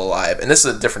was still alive, and this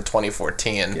is a different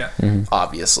 2014, Yeah.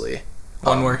 obviously.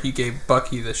 One where he gave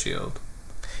Bucky the shield.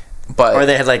 But Or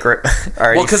they had already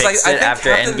 'cause fixed I it think after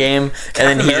Captain Endgame, and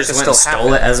then he America just went still and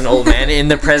stole happened. it as an old man in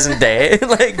the present day.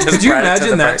 Like, just Could you brought it to imagine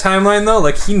the that park. timeline though?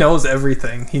 Like, he knows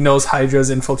everything. He knows Hydra's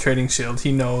infiltrating S.H.I.E.L.D.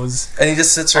 He knows and he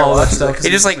just sits there all and that watches stuff. it 'cause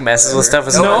He just like messes with stuff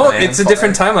as an no, old man. it's a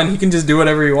different timeline. He can just do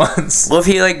whatever he wants. Well, if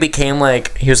he like became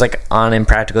like he was like on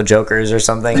Impractical Jokers or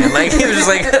something, and like he was just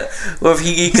like, well, if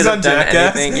he could He's have on done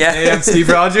Jackass. anything, yeah. Hey, I'm Steve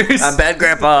Rogers. I'm Bad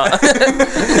Grandpa.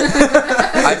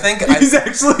 I think He's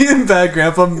actually in Bad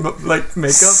Grandpa like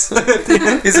makeup.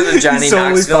 He's in a Johnny He's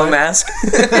totally Knoxville fine. mask.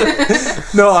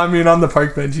 No, I mean on the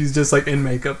park bench, he's just like in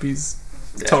makeup. He's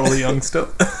totally young still.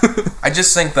 I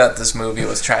just think that this movie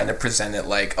was trying to present it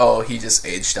like, oh, he just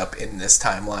aged up in this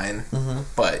timeline,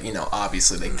 but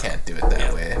obviously they can't do it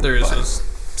that way. There is but, those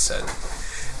said.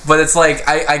 but it's like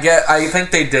I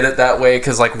think they did it that way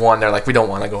because like one, they're like, we don't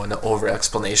want to go into over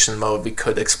explanation mode. We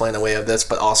could explain away of this,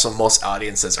 but also most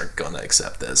audiences are gonna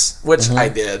accept this, which I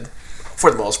did for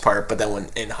the most part. But then when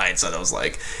in hindsight, I was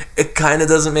like, it kind of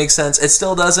doesn't make sense. It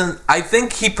still doesn't. I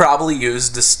think he probably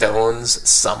used the stones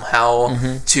somehow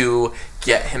to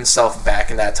get himself back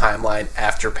in that timeline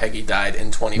after Peggy died in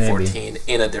 2014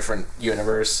 in a different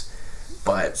universe.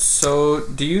 But So,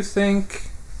 do you think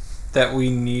that we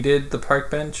needed the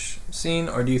park bench scene,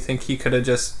 or do you think he could have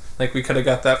just like we could have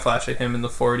got that flash of him in the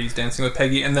 40s dancing with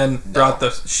Peggy and then brought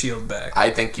the shield back? I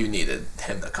think you needed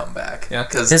him to come back. Yeah.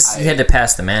 because He had to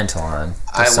pass the mantle on. To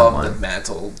I someone. love the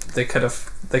mantle. They could have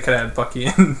had Bucky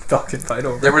and Falcon fight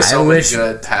over. There were I so many wish-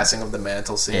 good passing of the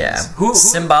mantle scenes. Yeah. Who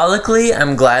Symbolically,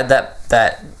 I'm glad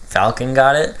that Falcon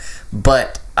got it,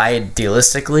 but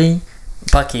idealistically,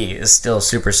 Bucky is still a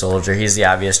super soldier. He's the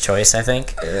obvious choice, I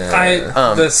think.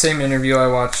 The same interview I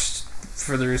watched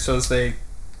for the Russos, they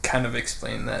kind of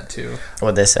explained that too.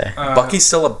 What'd they say? Bucky's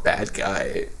still a bad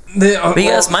guy. But he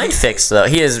has mind fixed though.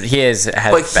 He has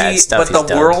had But bad stuff. But he's the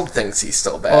done. world thinks he's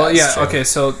still bad. Well, yeah, true. okay,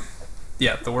 so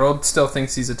yeah, the world still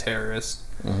thinks he's a terrorist.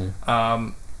 Mm-hmm.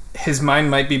 His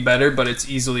mind might be better, but it's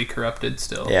easily corrupted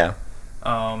still. Yeah.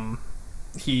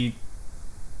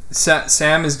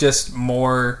 Sam is just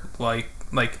more like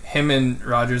him and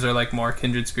Rogers are like more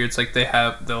kindred spirits. Like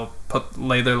they'll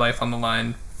lay their life on the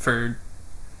line for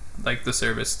like the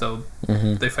service.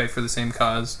 They fight for the same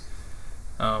cause.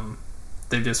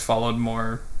 They've just followed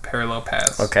more parallel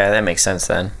paths. Okay, that makes sense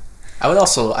then.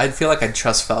 I'd feel like I'd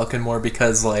trust Falcon more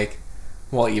because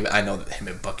even I know that him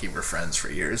and Bucky were friends for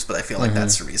years, but I feel like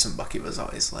that's the reason Bucky was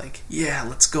always like, yeah,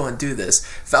 let's go and do this.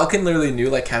 Falcon literally knew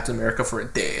like Captain America for a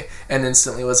day and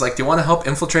instantly was like, do you want to help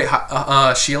infiltrate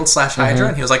S.H.I.E.L.D./Hydra?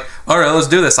 And he was like, all right, let's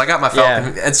do this. I got my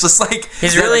Falcon. Yeah. It's just like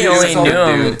He's that really beautiful only knew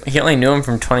him. dude. He only knew him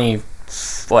from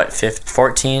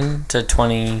 2014 to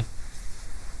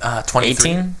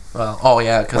 2018 Well, oh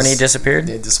yeah, when he disappeared.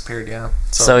 He disappeared, yeah.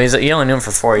 So he only knew him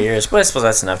for 4 years, but I suppose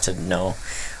that's enough to know.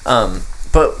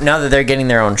 But now that they're getting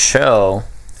their own show,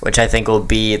 which I think will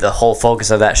be the whole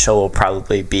focus of that show, will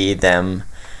probably be them.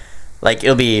 Like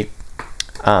it'll be,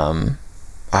 I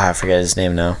forget his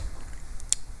name now.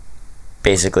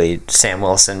 Basically, Sam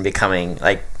Wilson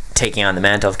taking on the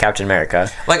mantle of Captain America.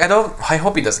 I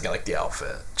hope he doesn't get like the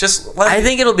outfit. I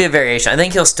think it'll be a variation. I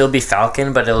think he'll still be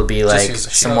Falcon, but it'll be like use the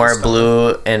some shield more stuff.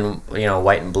 blue and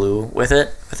white and blue with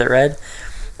it red.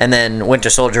 And then Winter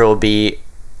Soldier will be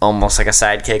almost like a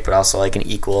sidekick, but also like an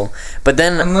equal. But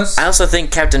then Unless- I also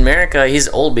think Captain America, he's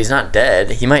old, but he's not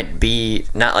dead. He might be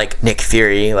not like Nick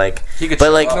Fury, like, He could but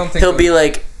show like up. I don't think he'll it be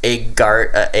like a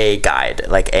guide,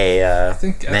 like a I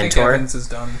think mentor. Evans is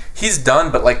done. He's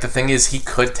done, but like the thing is, he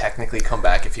could technically come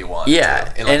back if he wanted. Yeah,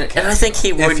 to, in, like, and I think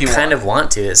he cameo, would if kind of want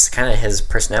to. It's kind of his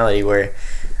personality where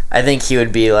I think he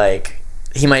would be like,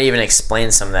 he might even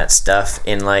explain some of that stuff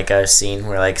in like a scene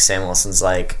where like Sam Wilson's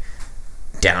like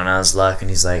down on his luck and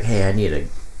he's like, hey, I need a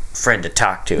friend to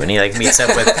talk to, and he like meets up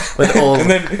with old And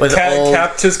then with old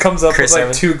Cap just comes up Chris with like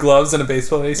Evans. 2 gloves and a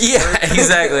baseball base. yeah,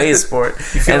 exactly, he's sport.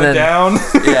 Feeling and then, down.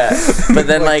 yeah, but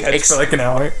then like catch for like an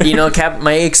hour. you know, Cap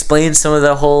might explain some of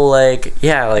the whole like,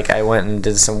 yeah, like I went and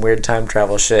did some weird time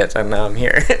travel shit and now I'm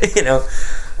here, you know.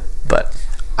 But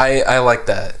I like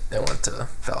that they went to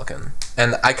Falcon,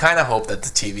 and I kind of hope that the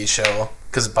TV show,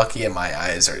 because Bucky in my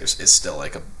eyes is still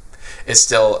like is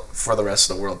still for the rest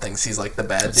of the world thinks he's like the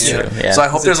bad That's dude. true, yeah. So I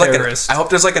hope He's a there's terrorist. I hope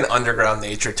there's like an underground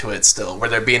nature to it still, where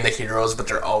they're being the heroes, but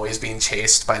they're always being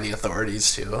chased by the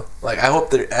authorities too. Like I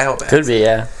hope it could has be,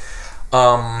 yeah.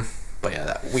 But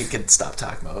yeah, we could stop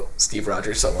talking about Steve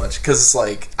Rogers so much because,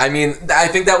 like, I mean, I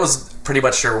think that was pretty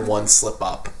much their one slip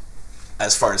up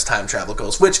as far as time travel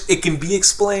goes, which it can be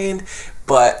explained.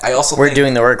 But I also We're think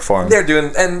doing the work for him. they're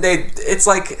doing, and it's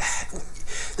like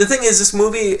the thing is, this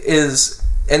movie is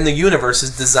and the universe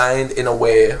is designed in a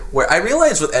way where I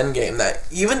realize with Endgame that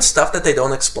even stuff that they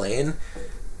don't explain,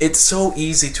 it's so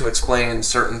easy to explain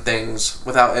certain things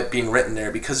without it being written there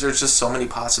because there's just so many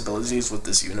possibilities with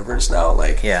this universe now.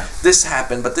 Like, Yeah. this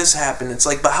happened, but this happened. It's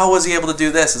like, but how was he able to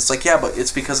do this? It's like, yeah, but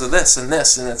it's because of this and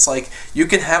this. And it's like, you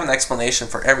can have an explanation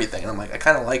for everything. And I'm like, I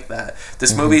kind of like that.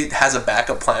 This movie has a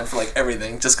backup plan for, like,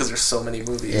 everything just because there's so many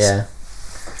movies. Yeah.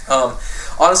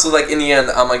 Honestly, like, in the end,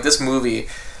 I'm like, this movie,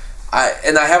 I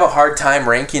have a hard time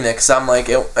ranking it because I'm like,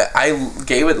 I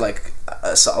gave it, like,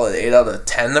 a solid 8 out of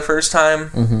 10 the first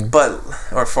time, but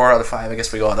or 4 out of 5. I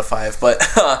guess we go out of 5. But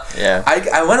Yeah.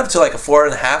 I went up to like a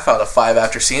 4.5 out of 5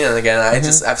 after seeing it again. And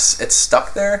it's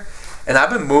stuck there, and I've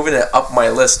been moving it up my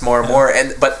list more and more.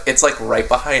 But it's like right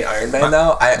behind Iron Man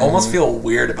now. I almost feel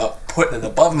weird about putting it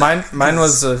above. that.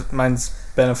 Mine's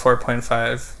been a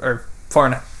 4.5 or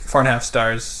 4.5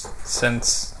 stars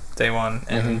since day one,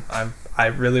 and I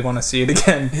really want to see it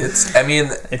again.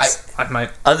 I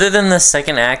might. Other than the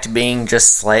second act being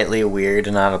just slightly weird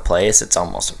and out of place, it's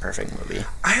almost a perfect movie.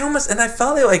 I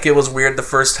felt like it was weird the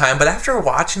first time, but after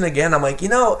watching it again, I'm like,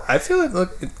 I feel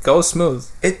it goes smooth.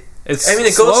 it It's I mean,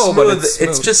 it slow, goes but smooth. it's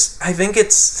It's smooth. just, I think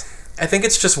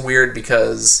it's just weird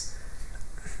because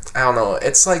I don't know.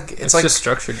 It's like It's just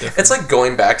structured different. it's like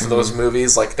going back to those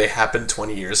movies like they happened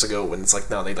 20 years ago when it's like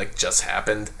no, they like just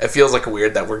happened. It feels like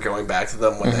weird that we're going back to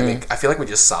them when I feel like we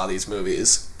just saw these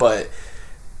movies, but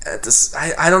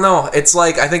I don't know. It's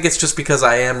like I think it's just because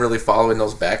I am really following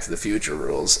those Back to the Future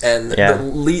rules, and Yeah.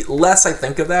 the less I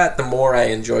think of that, the more I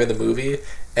enjoy the movie.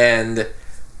 And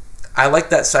I like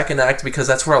that second act because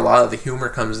that's where a lot of the humor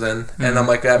comes in, and I'm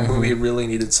like, that movie really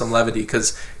needed some levity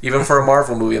because even for a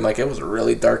Marvel movie, I'm like, it was a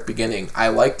really dark beginning. I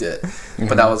liked it,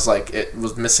 but I was like, it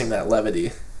was missing that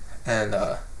levity, and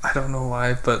I don't know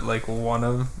why, but like one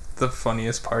of the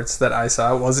funniest parts that I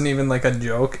saw, it wasn't even like a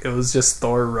joke. It was just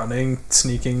Thor running,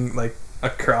 sneaking like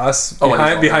across Oh, when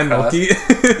he's behind running Loki.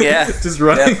 Yeah. just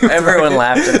running. Everyone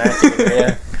laughed in that theater,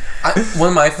 yeah. one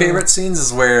of my favorite scenes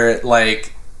is where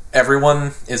like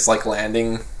everyone is like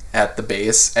landing at the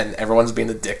base and everyone's being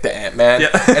a dick to Ant-Man. Yeah.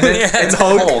 And then Yeah, and it's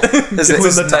Hulk. Hulk is Gives him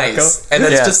just the taco. nice. And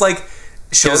it's Yeah. just like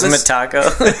show Gives him a this, taco.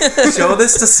 show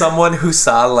this to someone who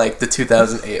saw like the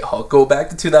 2008 Hulk. Go back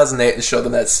to 2008 and show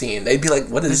them that scene. They'd be like,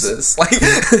 "What is this?" Like,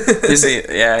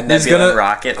 Yeah, There's Nebula gonna-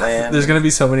 Rocket Land. There's gonna be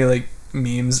so many like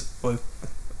memes with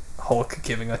Hulk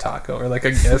giving a taco or like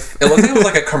a GIF. it looked like it was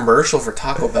like a commercial for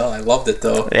Taco Bell. I loved it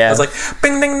though. Yeah. It was like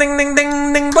bing ding ding ding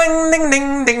ding ding bling ding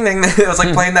ding ding ding. It was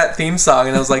like playing that theme song,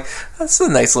 and I was like, "That's a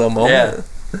nice little moment."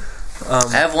 I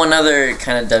have one other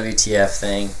kind of WTF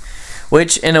thing,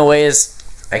 which in a way is,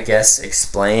 I guess,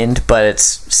 explained, but it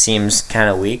seems kind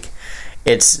of weak.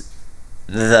 It's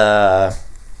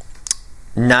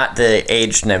not the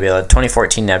aged Nebula,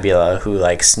 2014 Nebula, who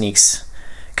like sneaks,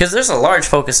 because there's a large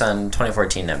focus on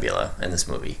 2014 Nebula in this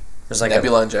movie. There's like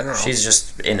Nebula in general. she's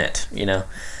just in it, you know.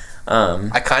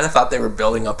 I kind of thought they were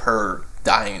building up her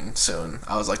dying soon.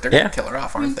 I was like, they're gonna Yeah. kill her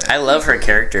off, aren't they? I love her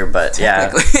character, but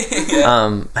yeah,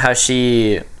 Yeah. how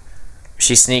she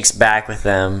sneaks back with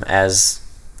them as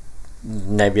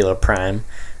Nebula Prime,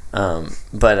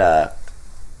 but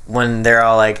when they're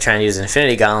all like trying to use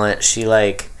Infinity Gauntlet, she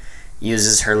like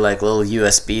uses her like little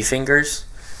USB fingers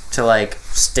to like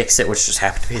sticks it, which just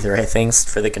happen to be the right things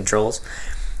for the controls,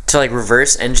 to like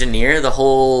reverse engineer the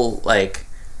whole like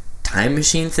time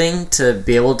machine thing to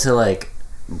be able to like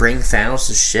bring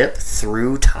Thanos' ship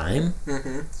through time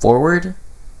forward.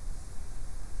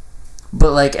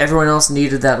 But like everyone else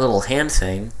needed that little hand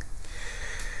thing.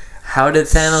 How did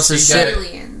Thanos' ship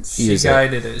Aliens. She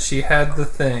guided it. She had the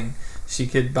thing. She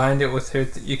could bind it with her.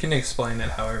 You can explain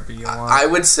it however you want. I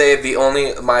would say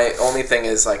my only thing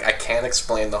is like I can't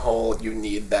explain the whole you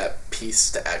need that piece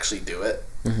to actually do it,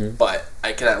 but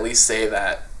I can at least say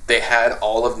that they had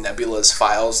all of Nebula's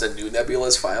files and new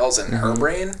Nebula's files in her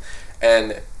brain,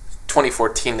 and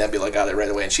 2014 Nebula got it right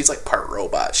away, and she's like part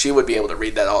robot. She would be able to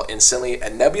read that all instantly,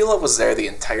 and Nebula was there the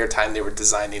entire time they were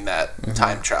designing that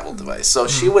time travel device, so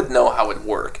she would know how it would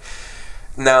work.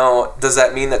 Now, does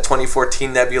that mean that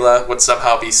 2014 Nebula would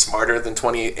somehow be smarter than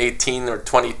 2018 or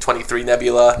 2023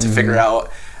 Nebula to figure out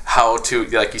how to,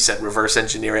 like you said, reverse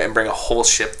engineer it and bring a whole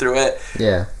ship through it?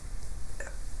 Yeah.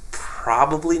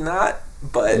 Probably not,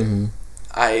 but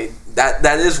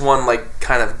that is one like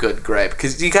kind of good gripe,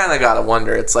 because you kind of gotta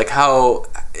wonder. It's like how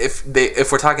if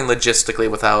we're talking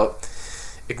logistically without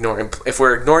if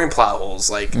we're ignoring plot holes,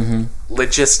 like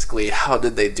logistically, how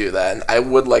did they do that? And I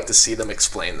would like to see them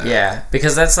explain that. Yeah,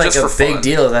 because that's like Just a for big fun.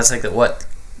 deal. That's like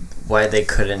why they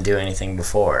couldn't do anything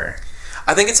before.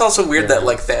 I think it's also weird that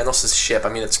like Thanos' ship, I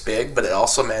mean it's big, but it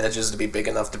also manages to be big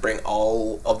enough to bring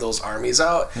all of those armies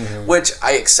out, which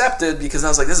I accepted because I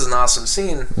was like, this is an awesome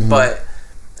scene, but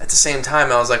at the same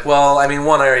time I was like, well, I mean,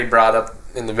 one I already brought up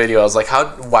in the video, I was like,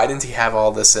 why didn't he have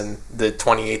all this in the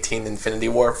 2018 Infinity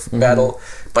War battle?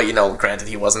 But you know, granted,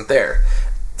 he wasn't there.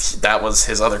 That was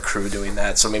his other crew doing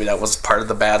that, so maybe that was part of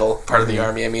the battle, part of the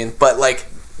army, I mean. But like,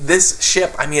 this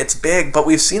ship, I mean, it's big, but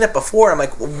we've seen it before. I'm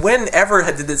like, whenever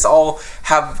did this all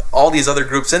have all these other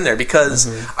groups in there? Because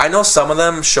I know some of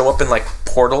them show up in like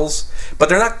portals, but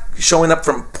they're not showing up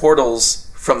from portals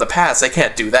from the past. They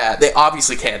can't do that. They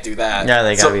obviously can't do that. Yeah,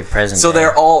 they gotta be present. So there.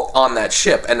 they're all on that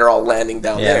ship and they're all landing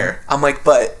down there. I'm like,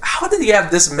 but how did he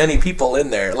have this many people in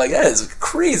there? Like, that is a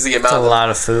crazy amount. That's a lot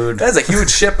of food. That is a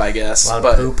huge ship, I guess. A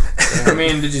lot of poop. I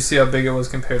mean, did you see how big it was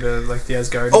compared to like the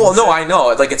Asgardians? Oh no, I know.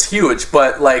 Like, it's huge,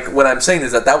 but like what I'm saying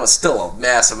is that was still a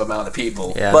massive amount of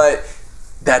people. Yeah. But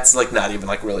that's like not even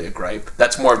like really a gripe.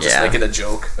 That's more of just making a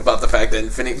joke about the fact that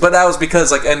Infinity. But that was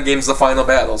because like Endgame's the final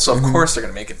battle, so of course they're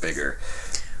gonna make it bigger.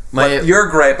 But your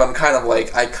gripe, I'm kind of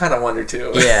like, I kind of wonder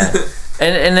too. Yeah,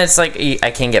 and it's like I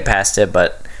can't get past it.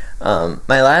 But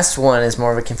my last one is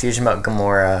more of a confusion about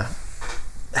Gamora.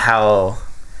 How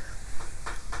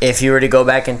if you were to go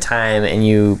back in time and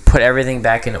you put everything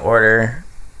back in order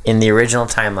in the original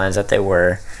timelines that they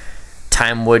were,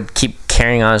 time would keep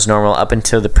carrying on as normal up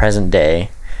until the present day.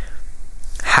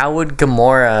 How would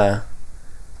Gamora?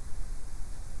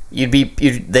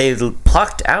 They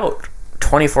plucked out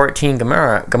 2014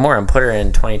 Gamora and put her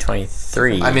in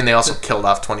 2023. I mean, they also killed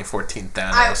off 2014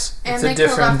 Thanos. And a they killed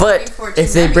different- off But 2014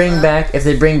 if they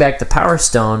bring Nebula. back the Power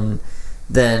Stone,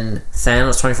 then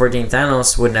Thanos 2014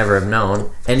 Thanos would never have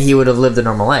known, and he would have lived a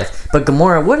normal life. But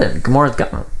Gamora wouldn't. Gamora's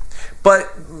gone. But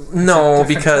no, It's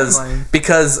a different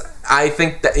because I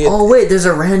think that Oh wait, there's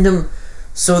a random.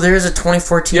 So there is a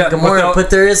 2014 Yeah, Gamora, without- but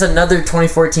there is another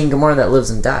 2014 Gamora that lives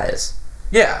and dies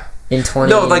yeah. in 20.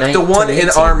 No, like the one in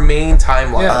our main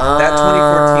timeline. Yeah. That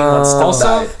 2014 one still Also-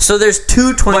 died. So there's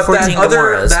two But 2014 that other,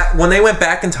 Gamoras. that when they went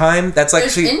back in time, that's There's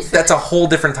actually infinite. that's a whole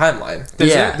different timeline.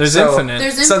 There's So- infinite.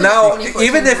 There's So infinite now, 2014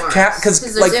 even if Gamoras, Cap- 'cause,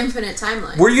 there's like, infinite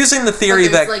timelines. We're using the theory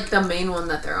but there's that like the main one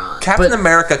that they're on. Captain But-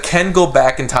 America can go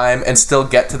back in time and still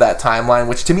get to that timeline,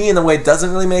 which to me in a way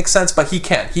doesn't really make sense, but he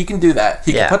can. He can do that.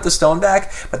 He Yeah. can put the stone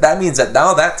back, but that means that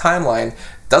now that timeline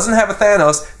doesn't have a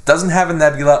Thanos, doesn't have a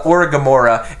Nebula or a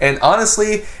Gamora, and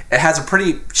honestly, it has a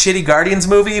pretty shitty Guardians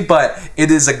movie, but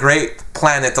it is a great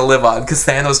planet to live on because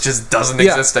Thanos just doesn't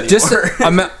exist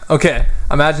anymore. Okay,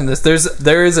 imagine this.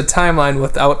 There is a timeline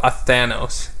without a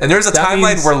Thanos. And there's a That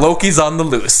timeline means- where Loki's on the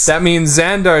loose. That means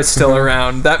Xandar's still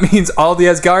around. That means all the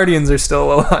Asgardians are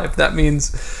still alive. That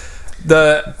means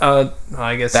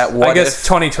I guess That what if-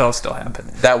 2012 still happened.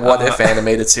 That What If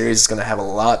animated series is going to have a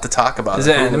lot to talk about. Is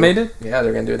on it Hulu. animated? Yeah,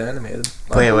 they're going to do it animated.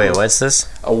 on Wait, Hulu. what's this?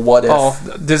 A What If. Oh,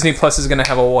 Disney Plus is going to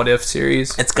have a What If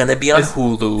series. It's going to be on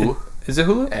Hulu. Is it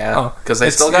Hulu? Yeah, Oh, 'cause they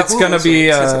still got It's Hulu, going to so be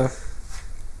it says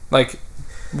like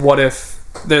What If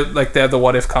they have the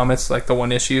What If comics, like the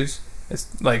one issues. It's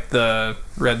like the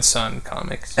Red Sun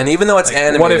comics. And even though it's Like,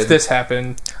 animated, what if this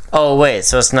happened? Oh wait,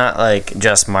 so it's not like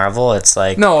just Marvel. It's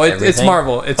like No, it's everything?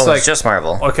 Marvel. It's Oh, like it's just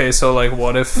Marvel. okay, so like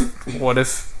what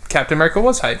if Captain America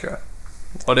was Hydra?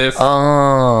 What if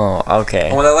Oh,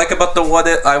 okay. what I like about the What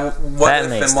If, That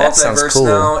and sounds multiverse cool.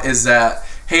 now is that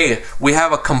hey, we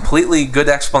have a completely good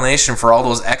explanation for all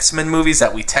those X-Men movies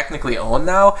that we technically own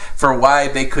now for why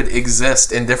they could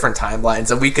exist in different timelines,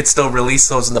 and we could still release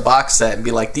those in the box set and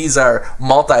be like, these are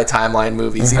multi-timeline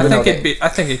movies. I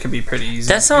think it could be pretty easy.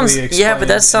 That sounds but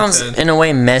that sounds in a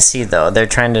way messy though. They're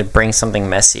trying to bring something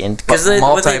messy in because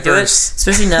what they do is,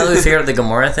 especially now that we figured out the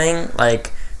Gamora thing,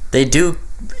 like they do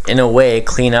in a way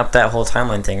clean up that whole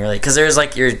timeline thing, really, because there's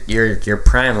like your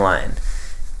prime line.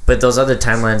 But those other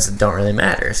timelines don't really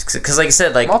matter. Because like I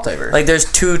said, like multiverse. Like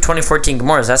there's 2 2014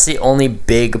 Gamoras. That's the only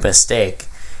big mistake,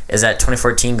 is that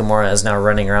 2014 Gamora is now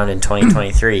running around in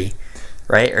 2023,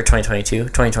 right? Or 2022?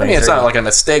 2023. I mean, it's not like a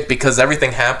mistake because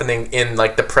everything happening in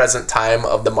like the present time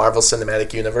of the Marvel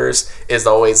Cinematic Universe is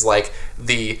always like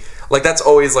that's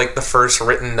always like the first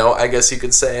written note, I guess you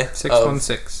could say.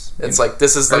 616. It's like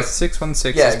this is like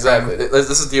 616. Yeah, exactly. This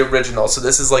is the original. So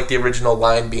this is like the original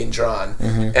line being drawn.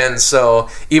 And so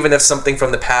even if something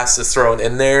from the past is thrown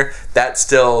in there, that's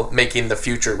still making the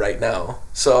future right now.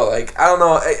 So like I don't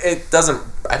know, it doesn't.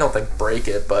 I don't think break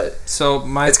it, but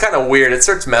it's kind of weird. It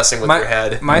starts messing with your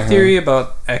head. My theory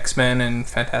about X-Men and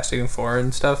Fantastic Four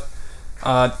and stuff.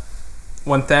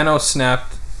 When Thanos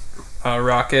snapped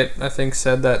Rocket, I think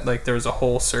said that like there was a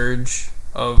whole surge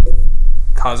of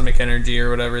cosmic energy or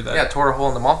whatever that tore a hole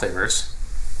in the multiverse.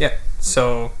 Yeah.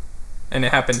 So, and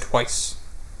it happened twice.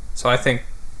 So I think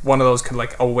one of those could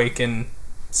like awaken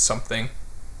something.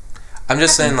 I'm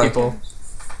just saying, like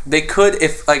they could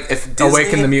if Disney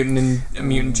awaken the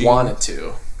mutant gene wanted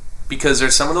to, because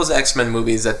there's some of those X-Men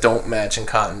movies that don't match in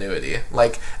continuity.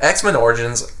 Like X-Men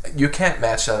Origins, you can't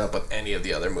match that up with any of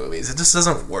the other movies. It just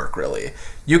doesn't work really.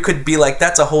 You could be like,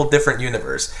 that's a whole different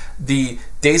universe. The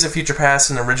Days of Future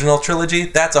Past and original trilogy,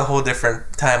 that's a whole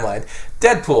different timeline.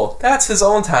 Deadpool, that's his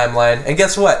own timeline. And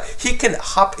guess what? He can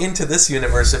hop into this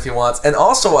universe if he wants. And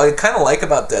also, I kind of like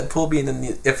about Deadpool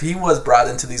being if he was brought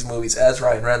into these movies as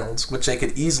Ryan Reynolds, which they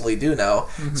could easily do now,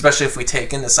 especially if we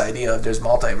take in this idea of there's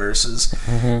multiverses.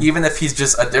 Even if he's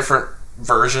just a different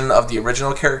version of the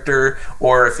original character,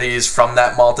 or if he's from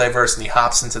that multiverse and he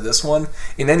hops into this one,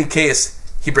 in any case,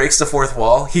 he breaks the fourth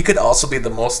wall. He could also be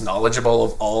the most knowledgeable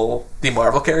of all the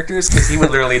Marvel characters because he would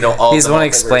literally know all. He's the one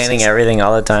explaining everything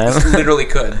all the time. He literally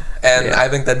could, and I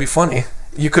think that'd be funny.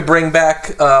 You could bring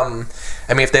back. I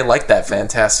mean, if they like that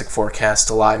Fantastic Four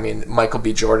cast a lot, I mean, Michael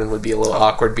B. Jordan would be a little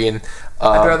awkward being.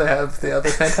 I'd rather have the other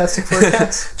Fantastic Four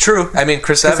cast. True. I mean,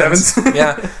 Chris Evans.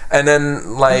 Yeah, and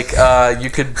then like you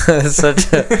could.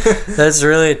 That's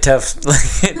really tough.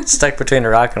 Like, stuck between a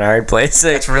rock and a hard place.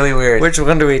 Like, it's really weird. Which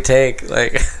one do we take?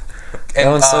 Like, that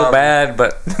one's so bad,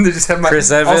 but they just have Chris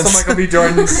Evans. Also, Michael B.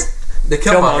 Jordan's. The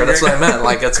Killmonger, that's what I meant.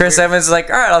 Like, it's Chris Evans is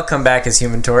like, all right, I'll come back as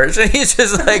Human Torch. And he's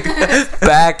just like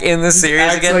back in the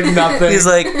series again. Like nothing. He's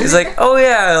like, oh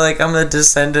yeah, like I'm the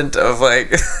descendant of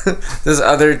like this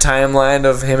other timeline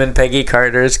of him and Peggy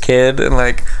Carter's kid, and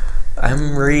like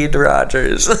I'm Reed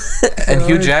Rogers. And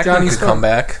Hugh Jackman could come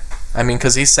back. I mean,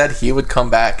 because he said he would come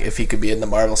back if he could be in the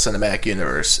Marvel Cinematic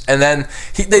Universe. And then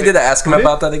they did ask him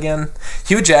about that again.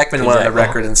 Hugh Jackman went on the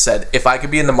record and said, if I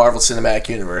could be in the Marvel Cinematic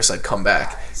Universe, I'd come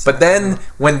back. But then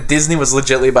when Disney was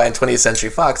legitimately buying 20th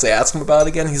Century Fox, they asked him about it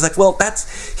again. He's like,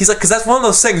 because that's one of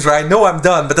those things where I know I'm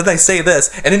done, but then I say this,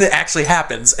 and then it actually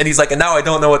happens. And he's like, and now I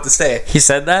don't know what to say. He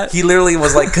said that? He literally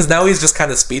was like, because now he's just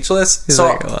kind of speechless. He's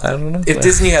like, well, I don't know. If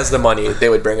Disney has the money, they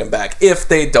would bring him back. If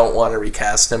they don't want to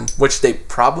recast him, which they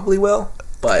probably will.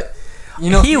 But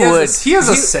he would. He has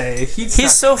a say.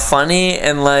 He's so funny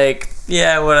and like,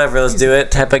 yeah, whatever, let's do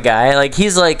it type of guy. Like,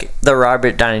 he's like the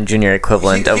Robert Downey Jr.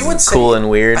 equivalent of cool and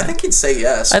weird. I think he'd say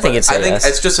yes. I think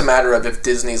it's just a matter of if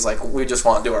Disney's like, we just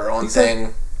want to do our own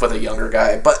thing with a younger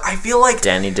guy. But I feel like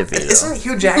Danny DeVito. Isn't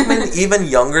Hugh Jackman even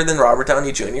younger than Robert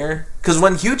Downey Jr.? Because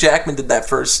when Hugh Jackman did that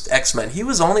first X-Men, he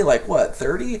was only like, what,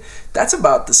 30? That's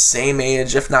about the same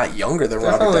age, if not younger than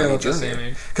Robert Downey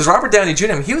Jr. Because Robert Downey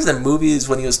Jr., he was in movies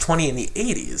when he was 20 in the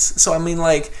 80s. So, I mean,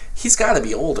 like, he's got to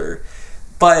be older.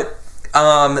 But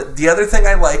the other thing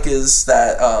I like is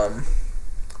that,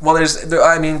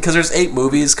 because there's 8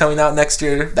 movies coming out next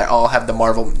year that all have the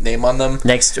Marvel name on them.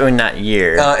 Next, or not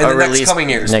year. In the next coming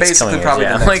years. Basically, probably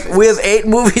the next like, we have 8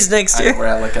 movies next year. We're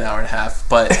at like an hour and a half,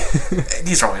 but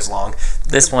these are always long.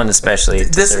 This one especially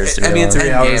deserves to be long.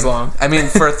 3 hours long. I mean,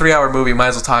 for a 3-hour movie, might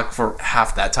as well talk for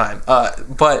half that time.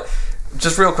 But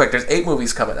just real quick, there's 8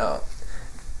 movies coming out.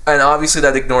 And obviously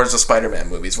that ignores the Spider-Man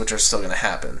movies, which are still going to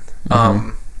happen.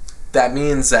 That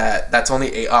means that's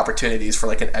only 8 opportunities for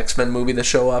like an X-Men movie to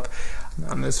show up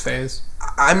on this phase.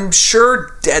 I'm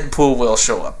sure Deadpool will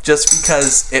show up just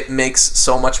because it makes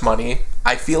so much money.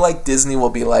 I feel like Disney will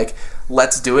be like,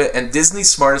 let's do it. And Disney's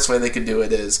smartest way they could do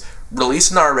it is release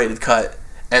an R-rated cut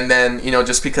and then, you know,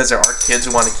 just because there are kids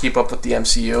who want to keep up with the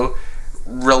MCU,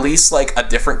 release like a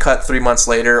different cut 3 months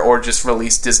later, or just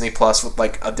release Disney Plus with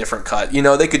like a different cut. You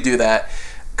know, they could do that.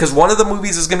 Because one of the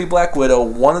movies is going to be Black Widow,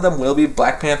 one of them will be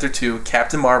Black Panther 2,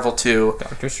 Captain Marvel 2,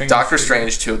 Doctor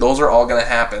Strange 2. Those are all going to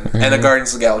happen. And the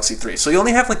Guardians of the Galaxy 3. So you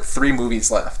only have like 3 movies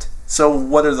left. So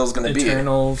what are those going to be?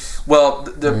 Eternals. Well,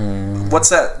 what's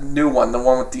that new one? The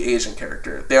one with the Asian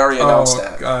character. They already announced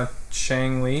that.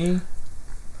 Shang-Li?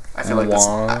 I feel like that's...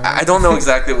 I don't know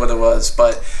exactly what it was,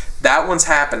 but that one's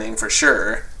happening for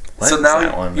sure. What so is now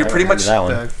that one? you're pretty much... That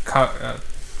one.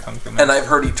 Kung Fu And I've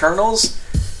heard Eternals,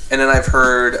 and then I've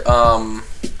heard... and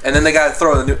then they got to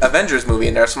throw a new Avengers movie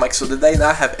in there. So I'm like, so did they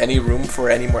not have any room for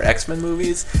any more X-Men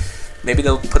movies? Maybe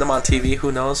they'll put them on TV.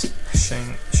 Who knows?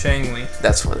 Shang-Li.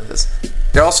 That's what it is.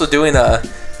 They're also doing a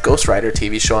Ghost Rider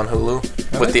TV show on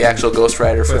Hulu with the actual Ghost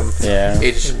Rider from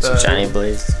Agents of Johnny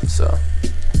Blaze. So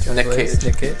Nick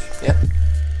Cage. Yeah.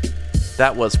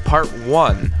 That was part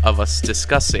 1 of us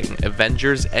discussing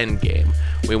Avengers Endgame.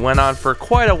 We went on for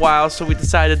quite a while, so we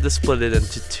decided to split it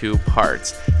into 2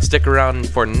 parts. Stick around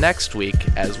for next week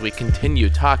as we continue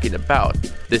talking about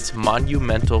this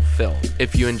monumental film.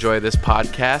 If you enjoy this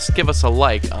podcast, give us a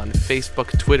like on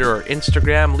Facebook, Twitter, or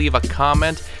Instagram, leave a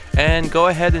comment, and go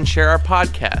ahead and share our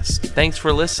podcast. Thanks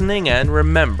for listening, and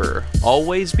remember,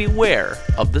 always beware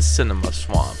of the cinema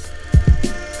swamp.